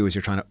trying to do is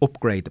you're trying to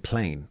upgrade the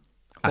plane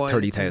at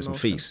 30,000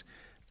 feet.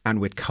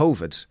 And with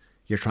COVID,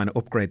 you're trying to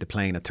upgrade the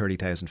plane at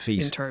 30,000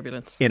 feet. In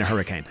turbulence. In a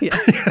hurricane.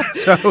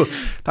 So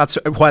that's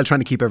while trying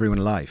to keep everyone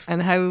alive.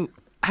 And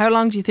how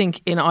long do you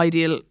think in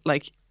ideal,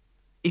 like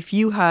if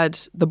you had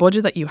the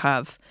budget that you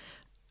have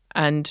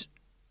and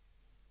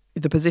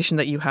the position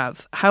that you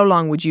have, how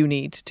long would you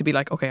need to be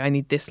like, okay, I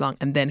need this long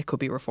and then it could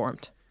be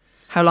reformed?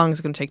 How long is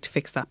it going to take to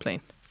fix that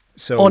plane?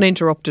 So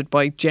uninterrupted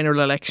by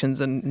general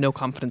elections and no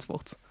confidence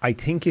votes. I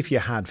think if you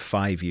had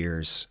 5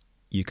 years,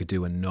 you could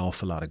do an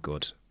awful lot of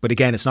good. But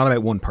again, it's not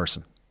about one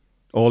person.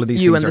 All of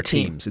these You things and are the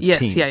team. teams. It's Yes,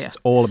 teams. yeah, yeah. It's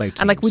all about teams.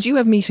 And like, would you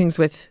have meetings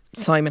with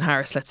Simon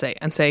Harris, let's say,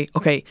 and say,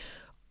 okay,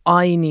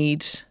 I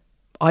need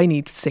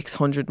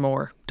 600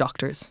 more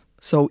doctors.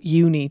 So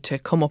you need to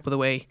come up with a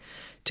way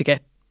to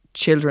get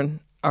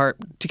children or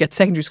to get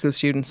secondary school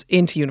students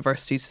into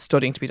universities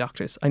studying to be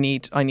doctors. I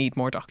need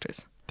more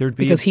doctors.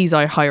 Because he's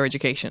our higher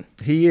education.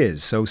 He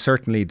is. So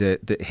certainly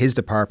his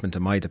department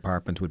and my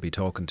department would be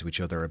talking to each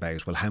other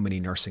about, well, how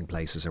many nursing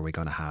places are we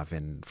going to have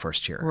in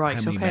first year? Right,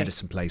 how many okay.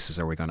 medicine places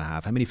are we going to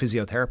have? How many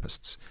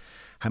physiotherapists?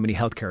 How many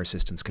healthcare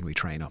assistants can we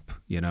train up?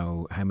 You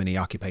know, how many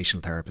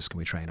occupational therapists can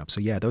we train up?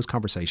 So yeah, those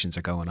conversations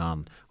are going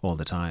on all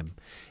the time.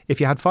 If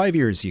you had 5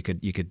 years, you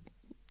could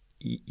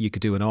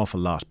do an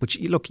awful lot. But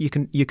you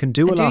can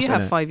do a lot. Do you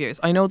have 5 years?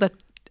 I know that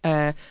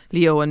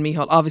Leo and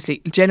Micheál,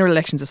 obviously general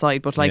elections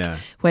aside, but like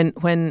when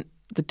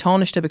the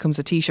Taoiseach becomes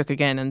a Taoiseach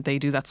again and they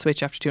do that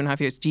switch after 2.5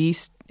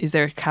 years, is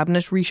there a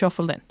cabinet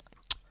reshuffle then?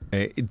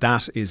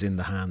 That is in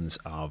the hands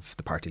of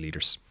the party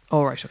leaders.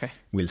 Oh, right, okay.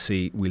 We'll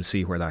see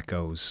where that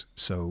goes.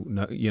 So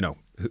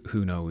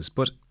who knows?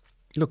 But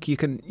look, you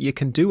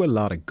can do a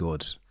lot of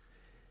good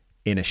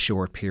in a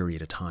short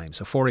period of time.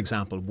 So, for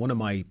example, one of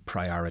my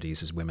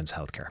priorities is women's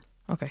healthcare.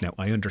 Okay. Now,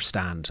 I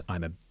understand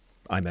I'm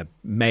a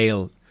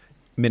male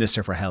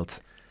Minister for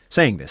Health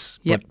saying this,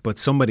 but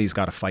somebody's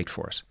got to fight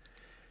for it,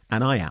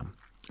 and I am.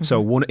 Mm-hmm. So,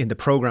 one in the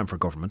programme for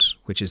government,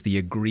 which is the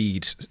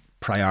agreed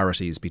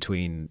priorities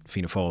between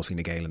Fianna Fáil, Fine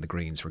Gael, and the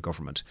Greens for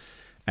government,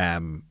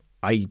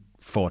 I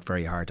fought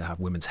very hard to have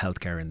women's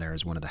healthcare in there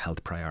as one of the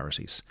health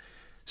priorities.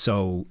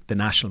 So the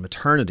National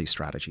Maternity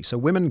Strategy. So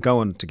women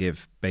going to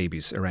give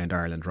babies around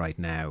Ireland right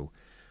now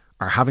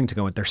are having to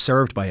go and they're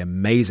served by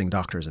amazing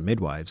doctors and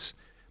midwives,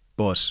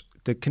 but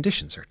the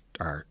conditions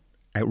are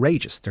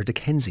outrageous. They're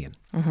Dickensian,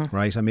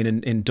 right? I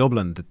mean, in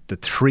Dublin, the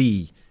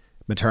 3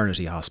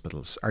 maternity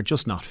hospitals are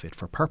just not fit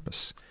for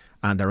purpose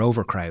and they're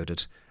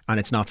overcrowded and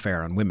it's not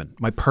fair on women.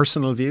 My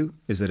personal view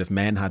is that if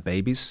men had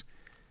babies,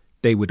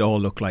 they would all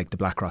look like the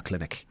Blackrock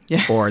Clinic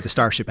or the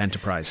Starship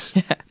Enterprise,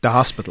 the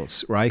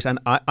hospitals, right? And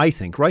I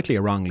think, rightly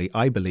or wrongly,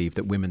 I believe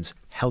that women's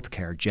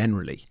healthcare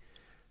generally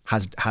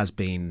has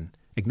been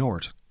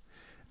ignored.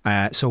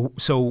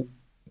 So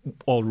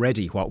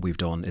already what we've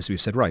done is we've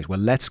said, right, well,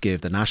 let's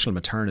give the National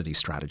Maternity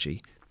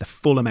Strategy the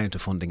full amount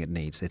of funding it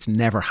needs. It's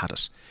never had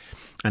it.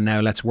 And now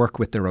let's work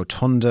with the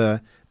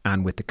Rotunda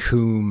and with the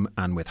Coombe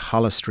and with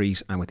Holles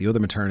Street and with the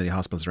other maternity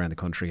hospitals around the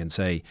country and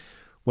say,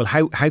 well,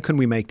 how can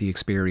we make the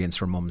experience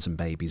for mums and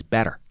babies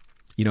better?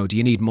 You know, do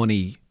you need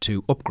money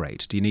to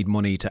upgrade? Do you need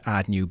money to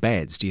add new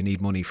beds? Do you need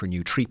money for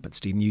new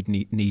treatments? Do you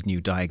need new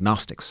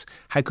diagnostics?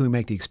 How can we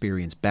make the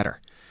experience better?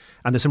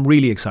 And there's some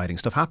really exciting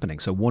stuff happening.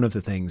 So one of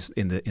the things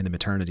in the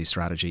maternity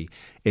strategy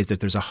is that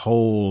there's a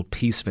whole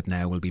piece of it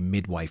now will be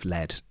midwife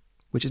led,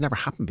 which has never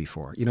happened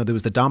before. You know, there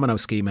was the domino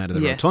scheme out of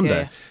the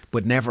Rotunda,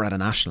 but never at a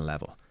national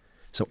level.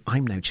 So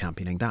I'm now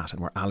championing that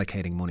and we're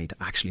allocating money to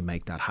actually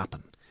make that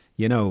happen.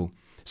 You know,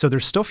 so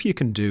there's stuff you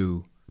can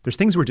do. There's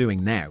things we're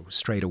doing now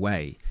straight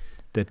away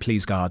that,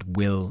 please God,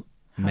 will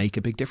make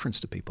a big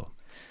difference to people.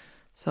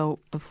 So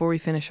before we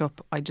finish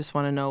up, I just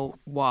want to know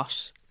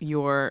what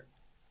your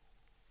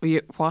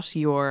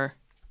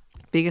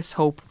biggest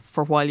hope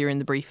for while you're in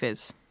the brief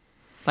is.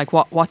 Like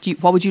what would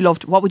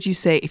you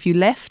say if you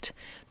left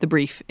the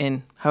brief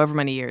in however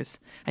many years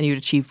and you'd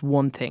achieved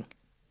one thing?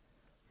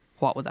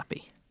 What would that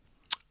be?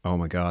 Oh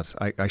my God,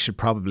 I should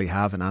probably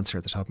have an answer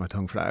at the top of my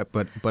tongue for that,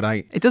 but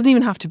it doesn't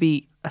even have to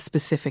be a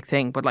specific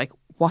thing, but like,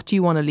 what do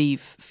you want to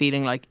leave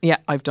feeling like, yeah,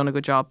 I've done a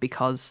good job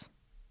because?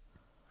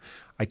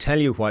 I tell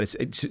you what,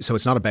 so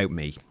it's not about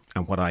me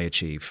and what I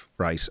achieve,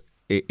 right?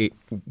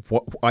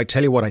 I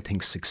tell you what I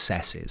think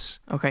success is.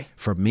 Okay.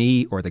 For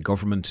me or the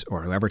government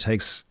or whoever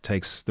takes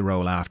the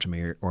role after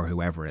me or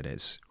whoever it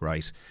is,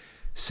 right?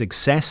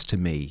 Success to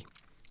me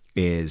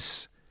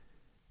is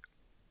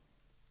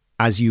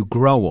as you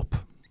grow up,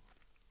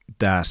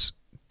 that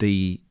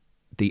the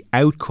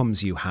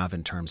outcomes you have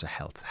in terms of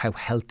health, how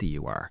healthy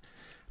you are,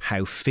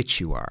 how fit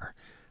you are,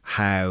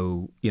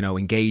 how, you know,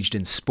 engaged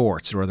in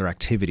sports or other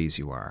activities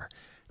you are,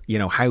 you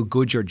know, how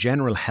good your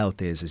general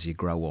health is as you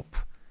grow up,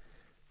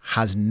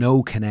 has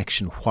no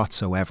connection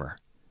whatsoever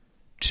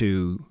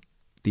to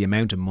the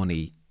amount of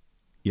money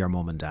your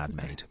mum and dad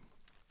made.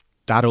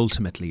 That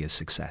ultimately is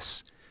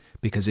success.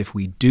 Because if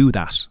we do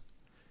that,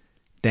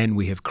 then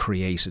we have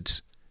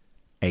created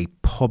a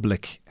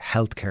public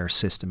healthcare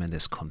system in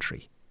this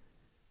country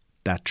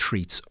that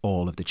treats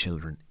all of the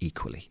children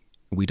equally.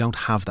 We don't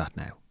have that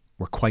now.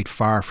 We're quite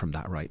far from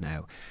that right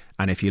now.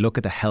 And if you look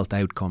at the health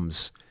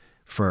outcomes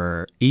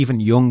for even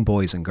young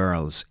boys and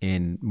girls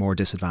in more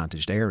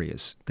disadvantaged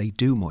areas, they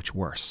do much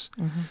worse.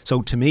 Mm-hmm.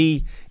 So to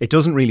me, it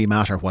doesn't really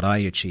matter what I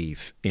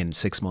achieve in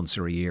 6 months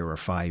or a year or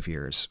 5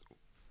 years.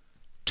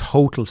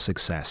 Total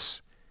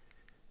success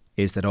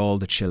is that all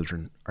the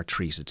children are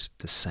treated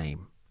the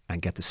same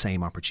and get the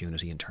same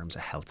opportunity in terms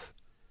of health.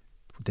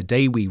 The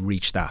day we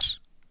reach that,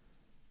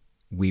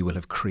 we will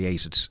have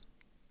created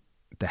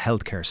the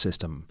healthcare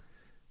system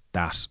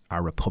that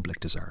our republic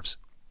deserves.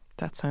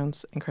 That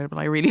sounds incredible.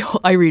 I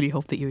really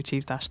hope that you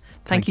achieve that.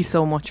 Thank you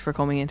so much for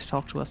coming in to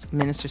talk to us,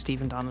 Minister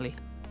Stephen Donnelly.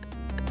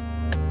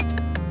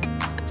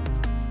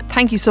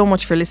 Thank you so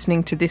much for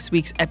listening to this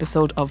week's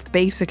episode of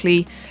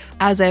Basically.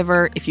 As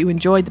ever, if you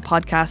enjoyed the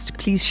podcast,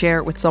 please share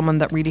it with someone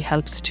that really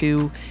helps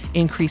to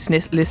increase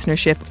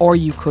listenership, or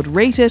you could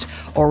rate it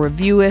or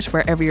review it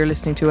wherever you're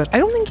listening to it. I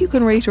don't think you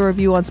can rate or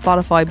review on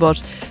Spotify,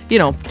 but,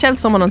 tell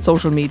someone on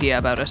social media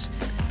about it.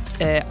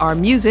 Our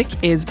music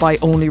is by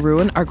Only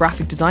Ruin. Our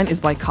graphic design is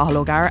by Cathal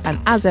O'Gara. And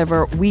as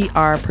ever, we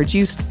are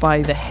produced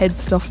by the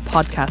Headstuff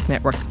Podcast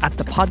Networks at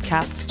the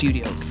Podcast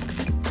Studios.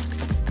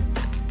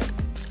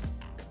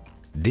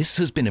 This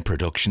has been a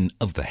production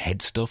of the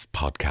Headstuff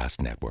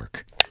Podcast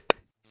Network.